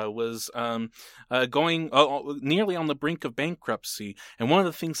times, was going nearly on the brink of bankruptcy. And one of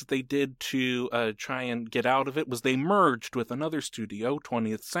the things that they did to try and get out of it was they merged with another studio,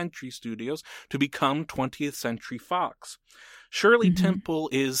 20th Century Studios, to become 20th Century Fox. Shirley Temple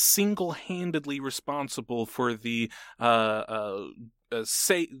is single-handedly responsible for the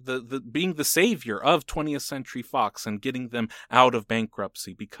being the savior of 20th Century Fox and getting them out of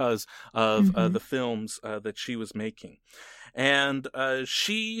bankruptcy because of the films that she was making. And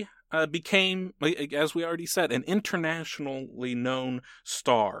she became, as we already said, an internationally known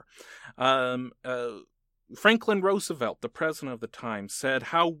star. Franklin Roosevelt, the president of the time, said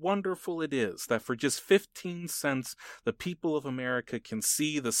how wonderful it is that for just 15 cents, the people of America can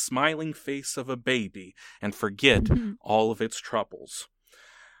see the smiling face of a baby and forget all of its troubles.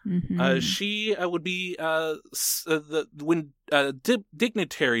 She would be when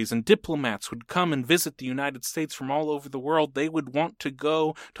dignitaries and diplomats would come and visit the United States from all over the world, they would want to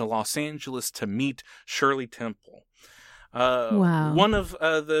go to Los Angeles to meet Shirley Temple. Wow. One of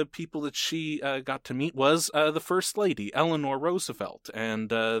the people that she got to meet was the First Lady, Eleanor Roosevelt, and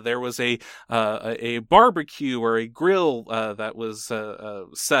there was a barbecue or a grill that was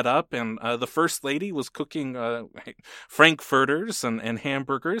set up, and the First Lady was cooking frankfurters and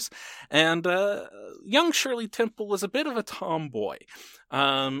hamburgers, and young Shirley Temple was a bit of a tomboy.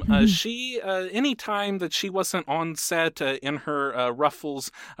 She, anytime that she wasn't on set in her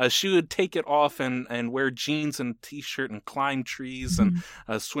ruffles, she would take it off and wear jeans and t-shirt and climb trees and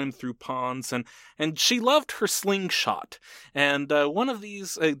swim through ponds. And she loved her slingshot. And one of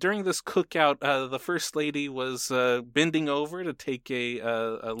these, during this cookout, the First Lady was bending over to take a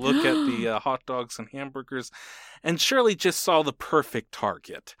look at the hot dogs and hamburgers. And Shirley just saw the perfect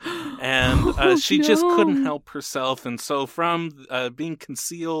target. And she just couldn't help herself. And so from being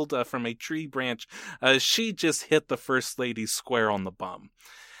concealed from a tree branch, she just hit the First Lady square on the bum.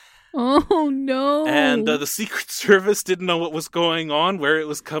 Oh, no. And the Secret Service didn't know what was going on, where it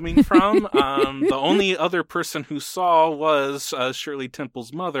was coming from. The only other person who saw was Shirley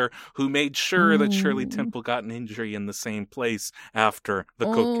Temple's mother, who made sure that Shirley Temple got an injury in the same place after the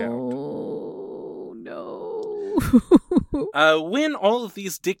cookout. Oh, no. When all of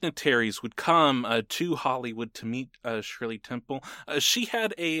these dignitaries would come to Hollywood to meet Shirley Temple, she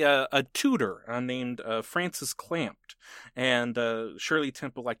had a tutor named Frances Clampt, and Shirley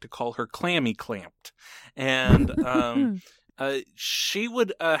Temple liked to call her Clammy Clamped. And she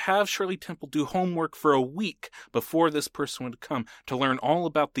would have Shirley Temple do homework for a week before this person would come to learn all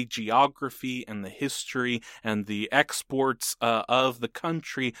about the geography and the history and the exports of the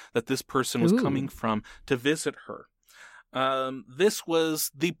country that this person was coming from to visit her. This was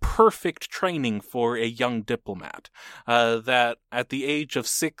the perfect training for a young diplomat, that at the age of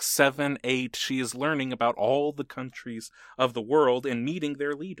 6, 7, 8, she is learning about all the countries of the world and meeting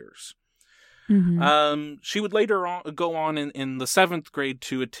their leaders. She would later go on in the 7th grade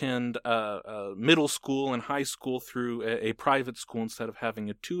to attend middle school and high school through a private school instead of having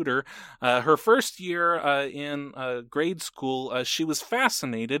a tutor. Her first year in grade school, she was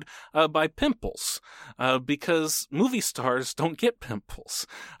fascinated by pimples because movie stars don't get pimples.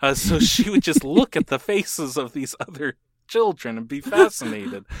 So she would just look at the faces of these other children and be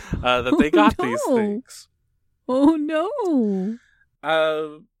fascinated that they got these things. Oh, no.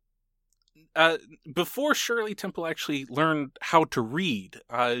 Before Shirley Temple actually learned how to read,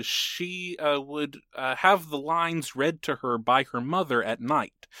 she would have the lines read to her by her mother at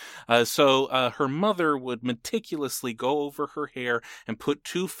night. So her mother would meticulously go over her hair and put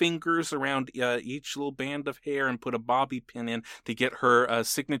 2 fingers around each little band of hair and put a bobby pin in to get her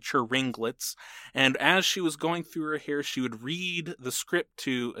signature ringlets. And as she was going through her hair, she would read the script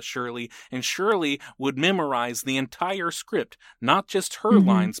to Shirley, and Shirley would memorize the entire script, not just her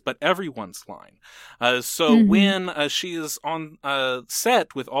lines, but everyone's line. So when she is on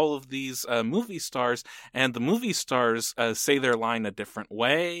set with all of these movie stars, and the movie stars say their line a different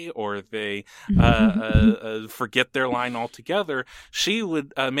way, or they forget their line altogether, she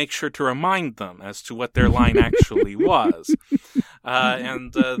would make sure to remind them as to what their line actually was.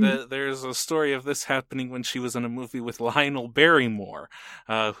 And there's a story of this happening when she was in a movie with Lionel Barrymore,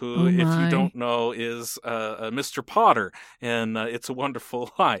 who, if you don't know, is Mr. Potter in It's a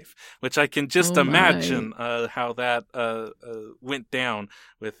Wonderful Life, which I can just imagine how that went down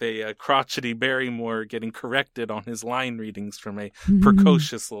with a crotchety Barrymore getting corrected on his line readings from a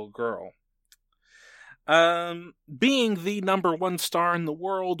precocious little girl. Being the number 1 star in the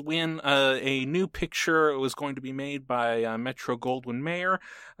world when a new picture was going to be made by Metro-Goldwyn-Mayer,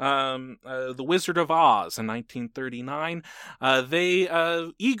 The Wizard of Oz in 1939, they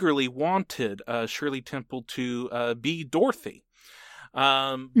eagerly wanted Shirley Temple to be Dorothy.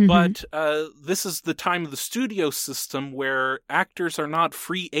 But this is the time of the studio system where actors are not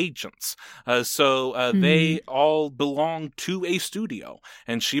free agents. So they all belong to a studio,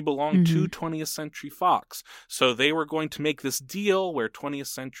 and she belonged to 20th Century Fox. So they were going to make this deal where 20th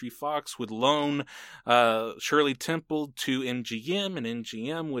Century Fox would loan Shirley Temple to MGM, and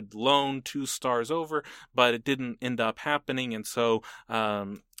MGM would loan 2 stars over, but it didn't end up happening, and so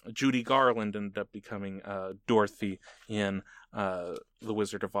Judy Garland ended up becoming Dorothy in The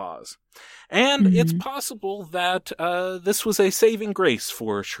Wizard of Oz. And it's possible that this was a saving grace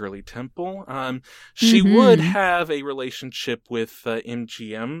for Shirley Temple. She would have a relationship with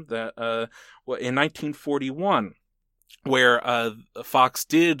MGM that in 1941, where Fox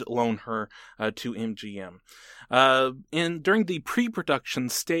did loan her to MGM. During the pre-production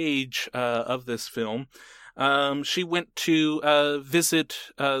stage of this film, she went to visit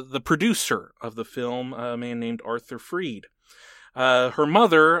the producer of the film, a man named Arthur Freed. Her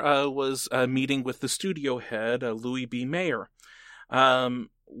mother was meeting with the studio head, Louis B. Mayer.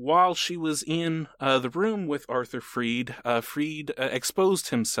 While she was in the room with Arthur Freed, Freed exposed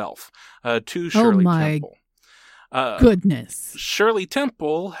himself to Shirley Temple. Goodness. Shirley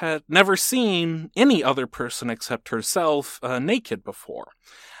Temple had never seen any other person except herself naked before.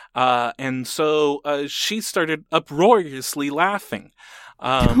 And so she started uproariously laughing.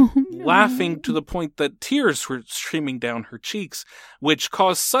 Laughing to the point that tears were streaming down her cheeks, which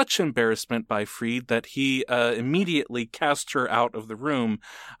caused such embarrassment by Freed that he immediately cast her out of the room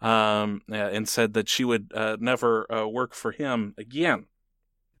and said that she would never work for him again.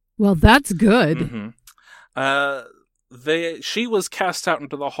 Well, that's good. She was cast out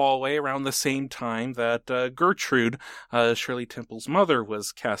into the hallway around the same time that Gertrude, Shirley Temple's mother,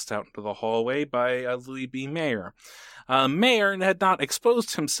 was cast out into the hallway by Louis B. Mayer. Mayer had not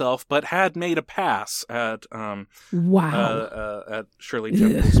exposed himself, but had made a pass at Shirley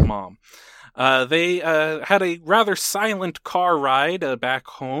Temple's mom. They had a rather silent car ride back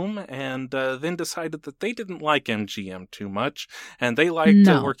home, and then decided that they didn't like MGM too much, and they liked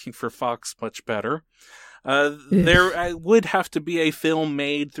working for Fox much better. There would have to be a film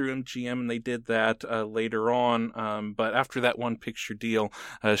made through MGM, and they did that later on. But after that one picture deal,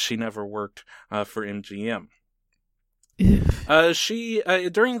 she never worked for MGM. She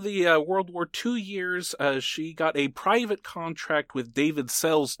during the World War II years, she got a private contract with David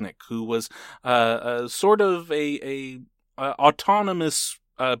Selznick, who was sort of a autonomous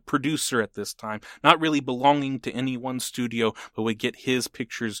producer at this time, not really belonging to any one studio, but would get his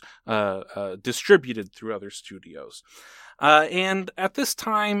pictures distributed through other studios. And at this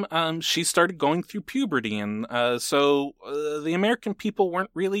time, she started going through puberty, and so the American people weren't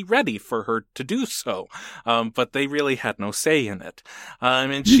really ready for her to do so, but they really had no say in it.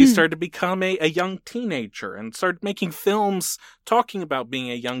 And she started to become a young teenager and started making films talking about being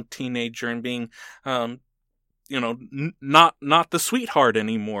a young teenager and being not the sweetheart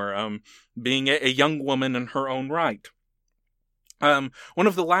anymore, being a young woman in her own right. One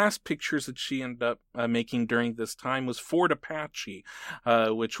of the last pictures that she ended up making during this time was Fort Apache,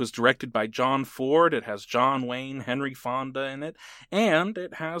 which was directed by John Ford. It has John Wayne, Henry Fonda in it, and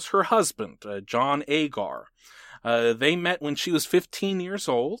it has her husband, John Agar. They met when she was 15 years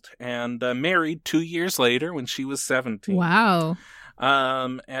old and married 2 years later when she was 17. Wow.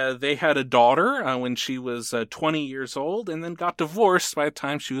 They had a daughter when she was 20 years old, and then got divorced by the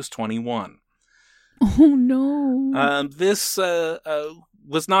time she was 21. Oh, no. This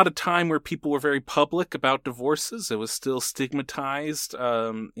was not a time where people were very public about divorces. It was still stigmatized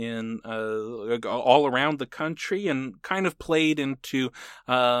in all around the country, and kind of played into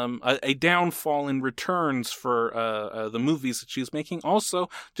a downfall in returns for the movies that she was making. Also,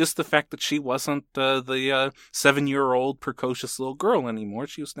 just the fact that she wasn't the 7-year-old precocious little girl anymore.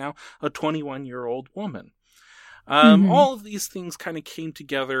 She was now a 21-year-old woman. All of these things kind of came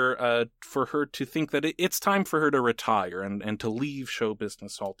together for her to think that it's time for her to retire and to leave show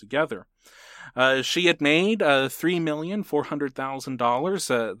business altogether. She had made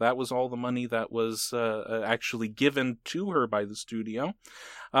 $3,400,000. That was all the money that was actually given to her by the studio.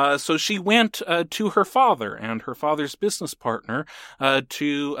 So she went to her father and her father's business partner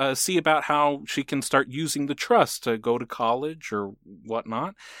to see about how she can start using the trust to go to college or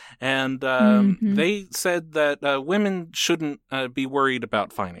whatnot. And they said that women shouldn't be worried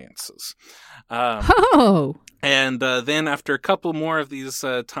about finances. And then after a couple more of these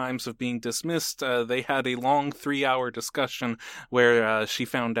times of being dismissed, they had a long 3-hour discussion where she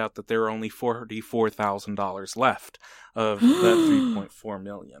found out that there were only $44,000 left of that $3.4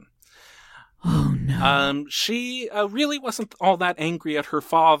 million. Oh, no. She really wasn't all that angry at her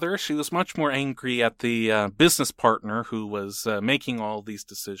father. She was much more angry at the business partner who was making all these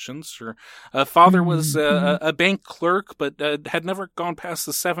decisions. Her father was a bank clerk, but had never gone past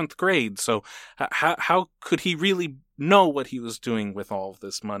the 7th grade. So how could he really know what he was doing with all of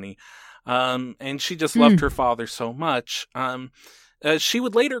this money? And she just loved her father so much. She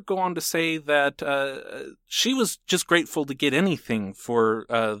would later go on to say that she was just grateful to get anything for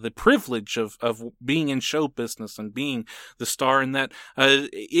the privilege of being in show business and being the star, and that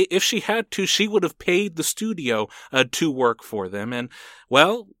if she had to, she would have paid the studio to work for them. And,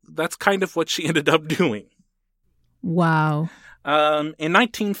 well, that's kind of what she ended up doing. Wow. In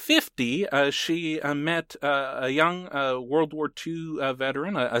 1950, she met a young World War II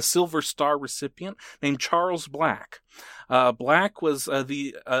veteran, a Silver Star recipient named Charles Black. Black was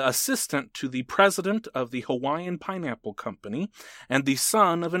the assistant to the president of the Hawaiian Pineapple Company and the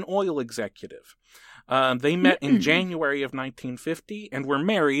son of an oil executive. They met in January of 1950 and were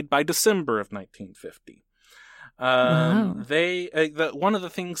married by December of 1950. Wow. One of the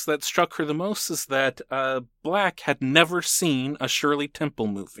things that struck her the most is that Black had never seen a Shirley Temple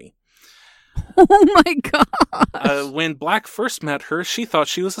movie. Oh my gosh. When Black first met her, she thought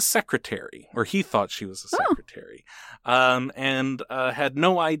she was a secretary, or he thought she was a secretary, and had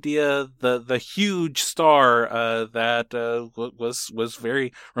no idea the huge star that was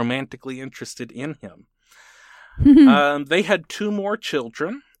very romantically interested in him. They had 2 more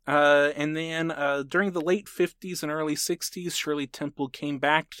children. And then during the late 50s and early 60s, Shirley Temple came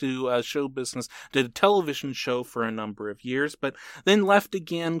back to show business, did a television show for a number of years, but then left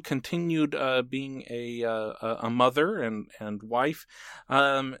again, continued being a mother and wife.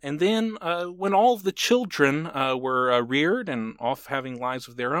 And then when all of the children were reared and off having lives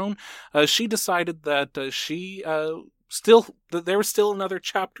of their own, she decided that there was still another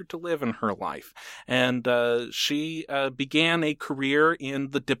chapter to live in her life, and she began a career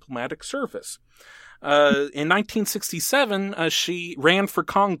in the diplomatic service. In 1967, she ran for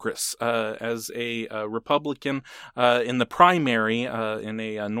Congress as a Republican in the primary in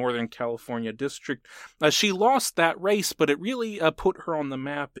a Northern California district. She lost that race, but it really put her on the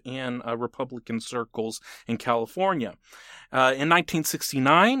map in Republican circles in California. In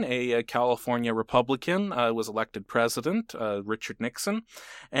 1969, a California Republican was elected president, Richard Nixon.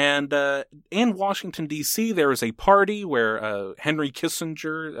 And in Washington, D.C., there was a party where Henry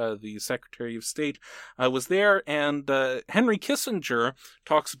Kissinger, the Secretary of State, was there. And Henry Kissinger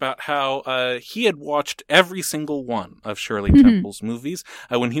talks about how he had watched every single one of Shirley Temple's movies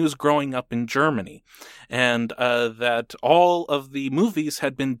when he was growing up in Germany. And that all of the movies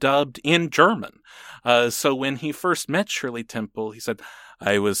had been dubbed in German. So when he first met Shirley Temple, he said,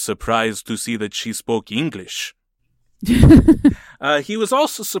 "I was surprised to see that she spoke English." He was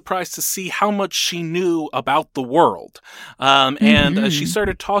also surprised to see how much she knew about the world. And she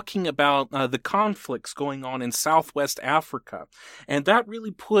started talking about the conflicts going on in Southwest Africa. And that really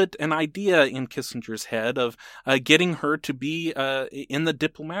put an idea in Kissinger's head of getting her to be in the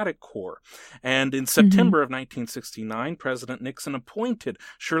diplomatic corps. And in September of 1969, President Nixon appointed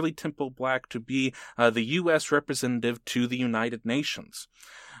Shirley Temple Black to be the U.S. representative to the United Nations.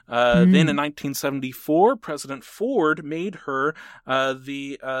 Then in 1974, President Ford made her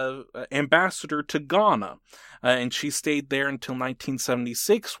the ambassador to Ghana. And she stayed there until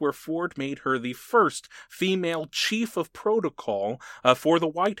 1976, where Ford made her the first female chief of protocol for the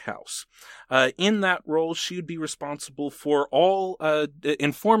White House. In that role, she would be responsible for all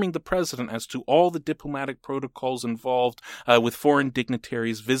informing the president as to all the diplomatic protocols involved with foreign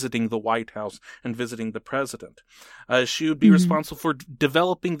dignitaries visiting the White House and visiting the president. She would be responsible for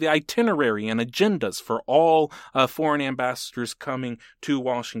developing the itinerary and agendas for all foreign ambassadors coming to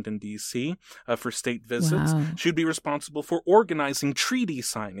Washington, D.C. For state visits. Wow. She would be responsible for organizing treaty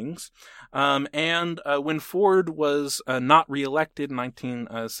signings. And when Ford was not reelected in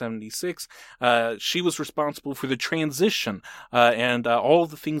 1976, she was responsible for the transition and all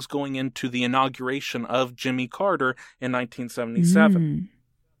the things going into the inauguration of Jimmy Carter in 1977.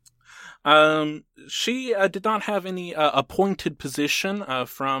 She did not have any appointed position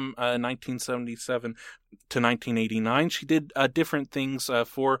from 1977 to 1989. She did different things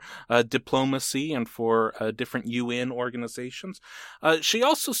for diplomacy and for different UN organizations. She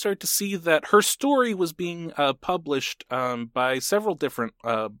also started to see that her story was being published by several different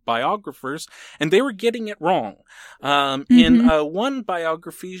biographers, and they were getting it wrong. In one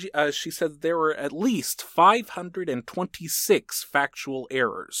biography, she said there were at least 526 factual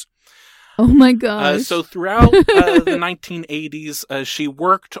errors. Oh my gosh. So throughout the 1980s, she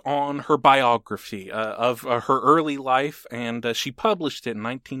worked on her biography of her early life, and she published it in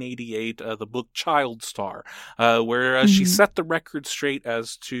 1988, the book Child Star, where she set the record straight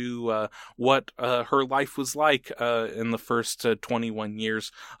as to what her life was like in the first 21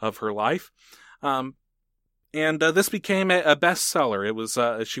 years of her life. And this became a bestseller. It was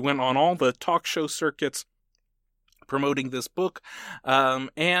she went on all the talk show circuits promoting this book.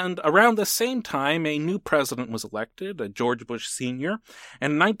 And around the same time, a new president was elected, George Bush Sr.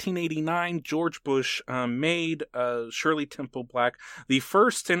 And in 1989, George Bush made Shirley Temple Black the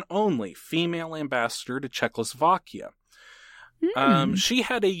first and only female ambassador to Czechoslovakia. She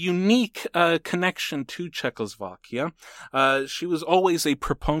had a unique connection to Czechoslovakia. She was always a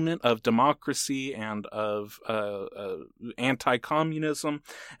proponent of democracy and of anti-communism.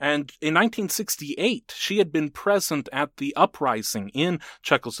 And in 1968, she had been present at the uprising in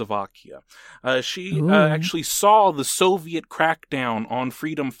Czechoslovakia. She actually saw the Soviet crackdown on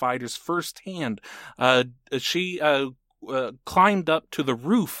freedom fighters firsthand. She climbed up to the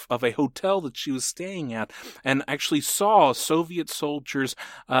roof of a hotel that she was staying at and actually saw Soviet soldiers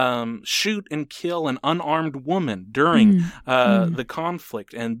shoot and kill an unarmed woman during the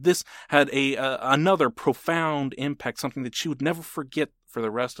conflict. And this had another profound impact, something that she would never forget for the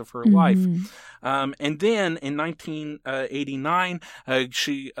rest of her life. And then in 1989,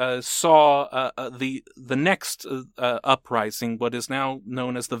 she saw the next uprising, what is now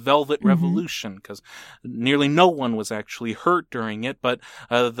known as the Velvet Revolution, because nearly no one was actually hurt during it, but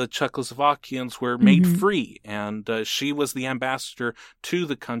the Czechoslovakians were made free, and she was the ambassador to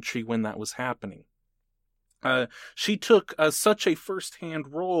the country when that was happening. She took such a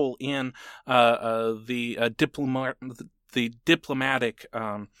first-hand role in the diplomatic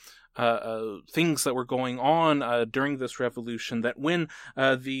things that were going on during this revolution, that when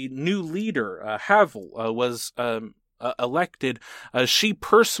the new leader, Havel, was elected, she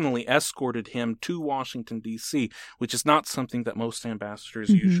personally escorted him to Washington, D.C., which is not something that most ambassadors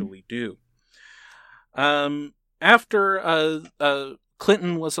usually do. After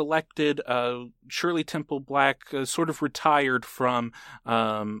Clinton was elected, Shirley Temple Black sort of retired from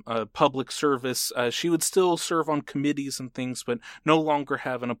public service. She would still serve on committees and things, but no longer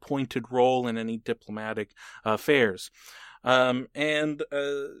have an appointed role in any diplomatic affairs. And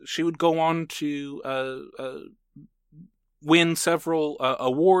she would go on to win several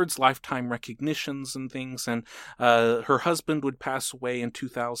awards, lifetime recognitions and things, and her husband would pass away in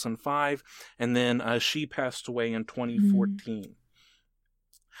 2005, and then she passed away in 2014.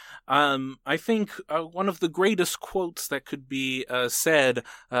 I think one of the greatest quotes that could be said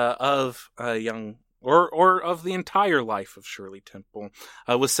of young or of the entire life of Shirley Temple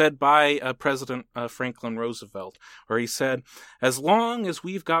was said by President Franklin Roosevelt, where he said, "As long as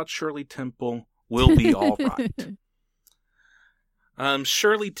we've got Shirley Temple, we'll be all right."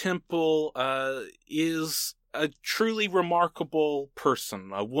 Shirley Temple is a truly remarkable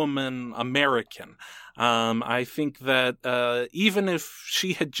person, a woman, American. I think that even if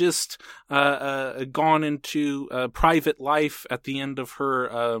she had just gone into private life at the end of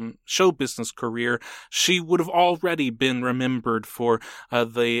her show business career, she would have already been remembered for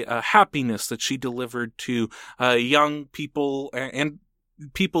the happiness that she delivered to young people and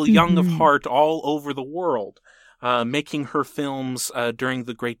people young of heart all over the world. Making her films during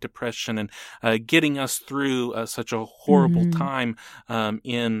the Great Depression and getting us through such a horrible time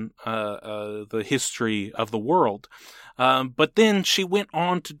in the history of the world. But then she went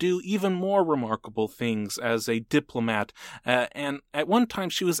on to do even more remarkable things as a diplomat. And at one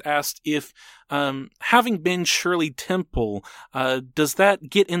time she was asked if, having been Shirley Temple, does that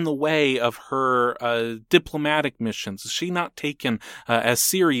get in the way of her diplomatic missions? Is she not taken as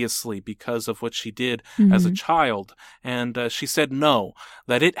seriously because of what she did as a child? And she said no,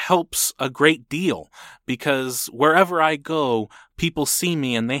 that it helps a great deal, because wherever I go, people see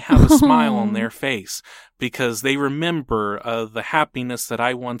me and they have a smile on their face because they remember the happiness that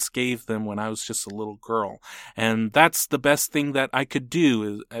I once gave them when I was just a little girl. And that's the best thing that I could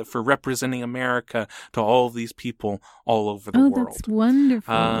do for representing America to all of these people all over the world. Oh, that's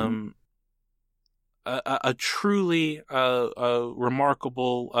wonderful. A truly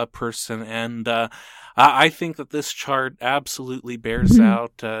remarkable person, and I think that this chart absolutely bears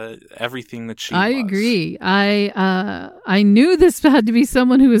out everything that she was. I agree. I knew this had to be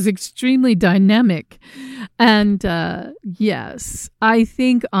someone who was extremely dynamic, and yes, I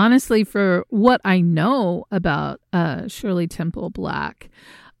think honestly, for what I know about Shirley Temple Black,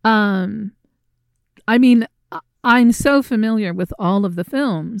 I mean, I'm so familiar with all of the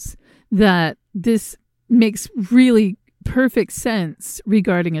films that this makes really perfect sense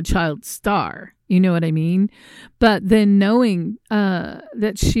regarding a child star. You know what I mean? But then knowing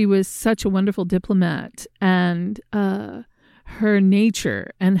that she was such a wonderful diplomat, and her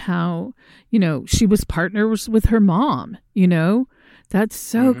nature, and how, she was partners with her mom, that's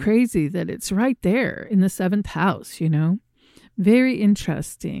so crazy that it's right there in the 7th house, Very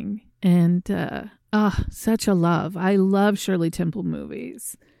interesting. And such a love. I love Shirley Temple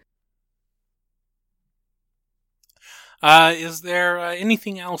movies. Is there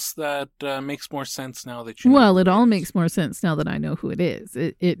anything else that makes more sense now that you know? Well, it all makes more sense now that I know who it is.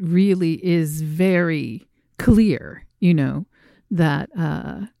 It really is very clear, that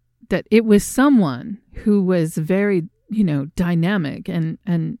that it was someone who was very, dynamic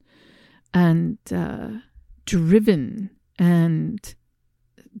and driven, and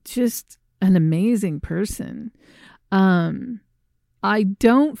just an amazing person. I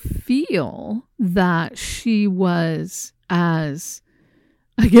don't feel that she was as,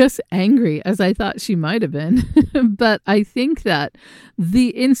 I guess, angry as I thought she might have been. But I think that the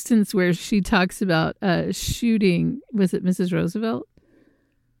instance where she talks about shooting, was it Mrs. Roosevelt?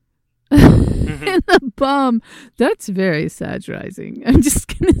 In the bomb, that's very satirizing. I'm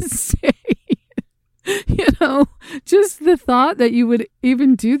just going to say, just the thought that you would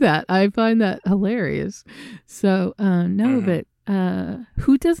even do that, I find that hilarious. So, but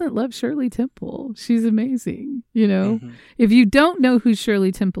who doesn't love Shirley Temple? She's amazing. If you don't know who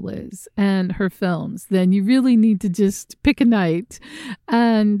Shirley Temple is and her films, then you really need to just pick a night.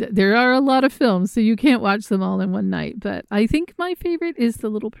 And there are a lot of films, so you can't watch them all in one night. But I think my favorite is The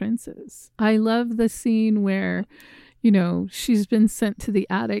Little Princess. I love the scene where, she's been sent to the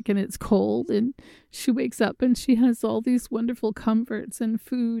attic and it's cold, and she wakes up and she has all these wonderful comforts and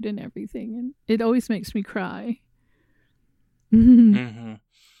food and everything. And it always makes me cry. Mm-hmm.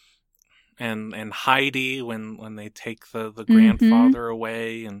 And Heidi when they take the grandfather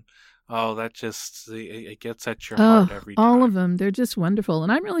away, and that just, it gets at your heart every time. All of them, they're just wonderful,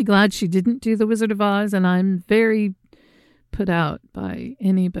 and I'm really glad she didn't do The Wizard of Oz, and I'm very put out by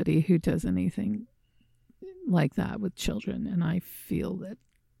anybody who does anything like that with children, and I feel that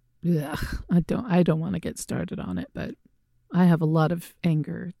I don't want to get started on it, but I have a lot of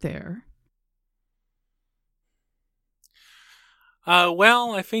anger there.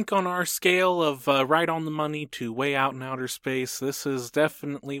 Well, I think on our scale of right on the money to way out in outer space, this is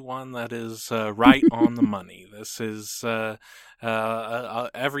definitely one that is right on the money. This is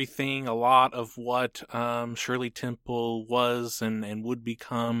everything, a lot of what Shirley Temple was and would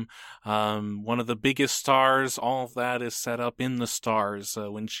become. One of the biggest stars, all of that is set up in the stars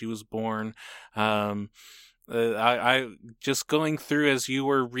when she was born. I just going through as you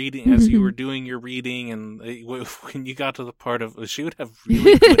were reading, as you were doing your reading, and when you got to the part of she would have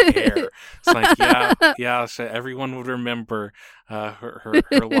really good hair. It's like, yeah, so everyone would remember her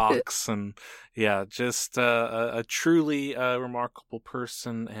locks, and just a truly remarkable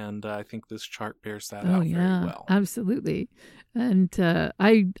person. And I think this chart bears that out very well. Absolutely. And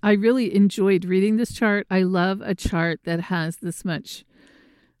I really enjoyed reading this chart. I love a chart that has this much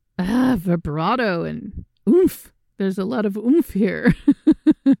vibrato and oomph. There's a lot of oomph here.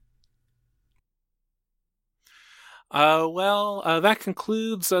 That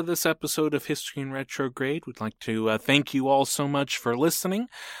concludes this episode of History in Retrograde. We'd like to thank you all so much for listening.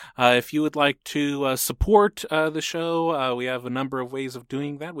 If you would like to support the show, we have a number of ways of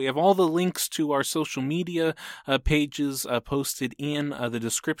doing that. We have all the links to our social media pages posted in the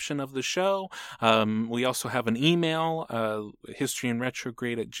description of the show. We also have an email,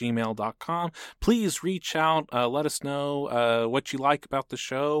 historyinretrograde@gmail.com. Please reach out, let us know what you like about the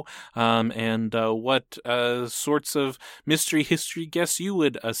show, and what sorts of mystery history guests you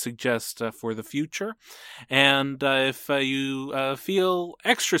would suggest for the future. And if you feel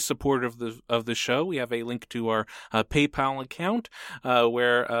extra supportive of the show, we have a link to our PayPal account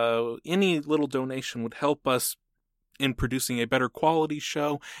where any little donation would help us in producing a better quality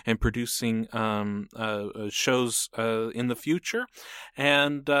show and producing shows in the future.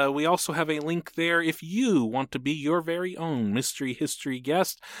 And we also have a link there if you want to be your very own mystery history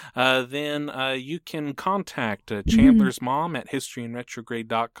guest. Then you can contact Chandler's mom at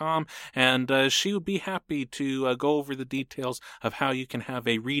historyinretrograde.com, and she would be happy to go over the details of how you can have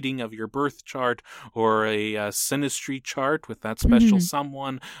a reading of your birth chart or a synastry chart with that special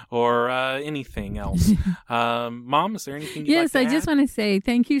someone, or anything else. Mom, Mom, is there anything you'd Yes, like to I just add? want to say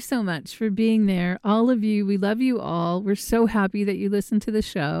thank you so much for being there. All of you, we love you all. We're so happy that you listen to the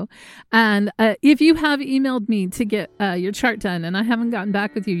show. And if you have emailed me to get your chart done and I haven't gotten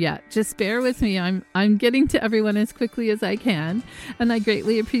back with you yet, just bear with me. I'm getting to everyone as quickly as I can. And I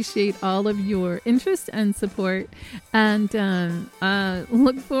greatly appreciate all of your interest and support. And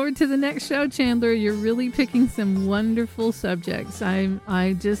look forward to the next show, Chandler. You're really picking some wonderful subjects.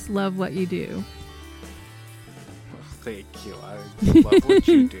 I just love what you do. Thank you. I love what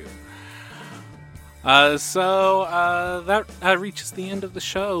you do. So that reaches the end of the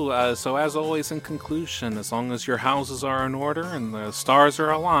show. So as always, in conclusion, as long as your houses are in order and the stars are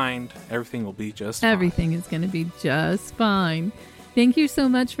aligned, everything will be just fine. Everything is going to be just fine. Thank you so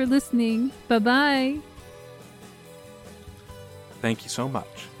much for listening. Bye-bye. Thank you so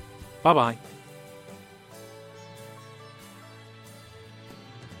much. Bye-bye.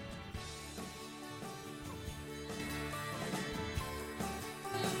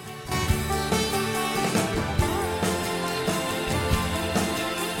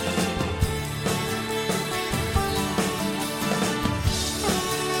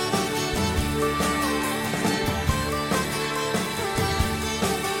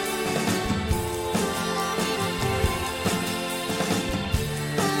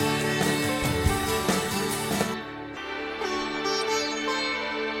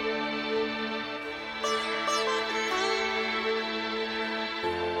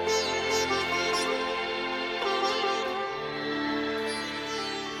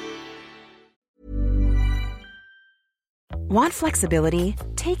 Want flexibility?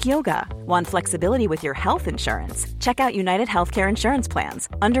 Take yoga. Want flexibility with your health insurance? Check out United Healthcare Insurance Plans.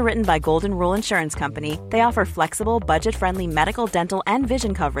 Underwritten by Golden Rule Insurance Company, they offer flexible, budget-friendly medical, dental, and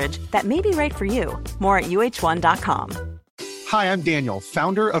vision coverage that may be right for you. More at uh1.com. Hi, I'm Daniel,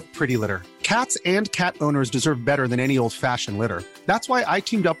 founder of Pretty Litter. Cats and cat owners deserve better than any old-fashioned litter. That's why I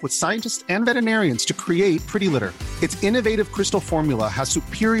teamed up with scientists and veterinarians to create Pretty Litter. Its innovative crystal formula has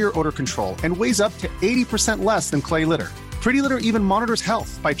superior odor control and weighs up to 80% less than clay litter. Pretty Litter even monitors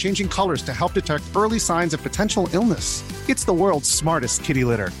health by changing colors to help detect early signs of potential illness. It's the world's smartest kitty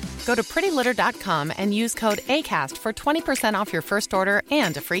litter. Go to prettylitter.com and use code ACAST for 20% off your first order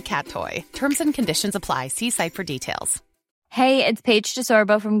and a free cat toy. Terms and conditions apply. See site for details. Hey, it's Paige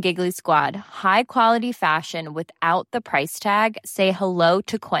DeSorbo from Giggly Squad. High quality fashion without the price tag. Say hello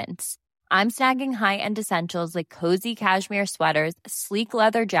to Quince. I'm snagging high-end essentials like cozy cashmere sweaters, sleek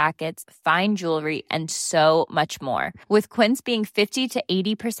leather jackets, fine jewelry, and so much more. With Quince being 50 to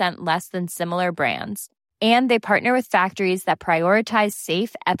 80% less than similar brands. And they partner with factories that prioritize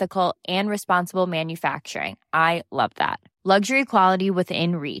safe, ethical, and responsible manufacturing. I love that. Luxury quality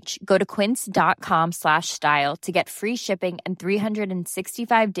within reach. Go to quince.com/style to get free shipping and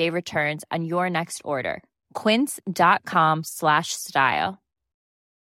 365-day returns on your next order. Quince.com/style.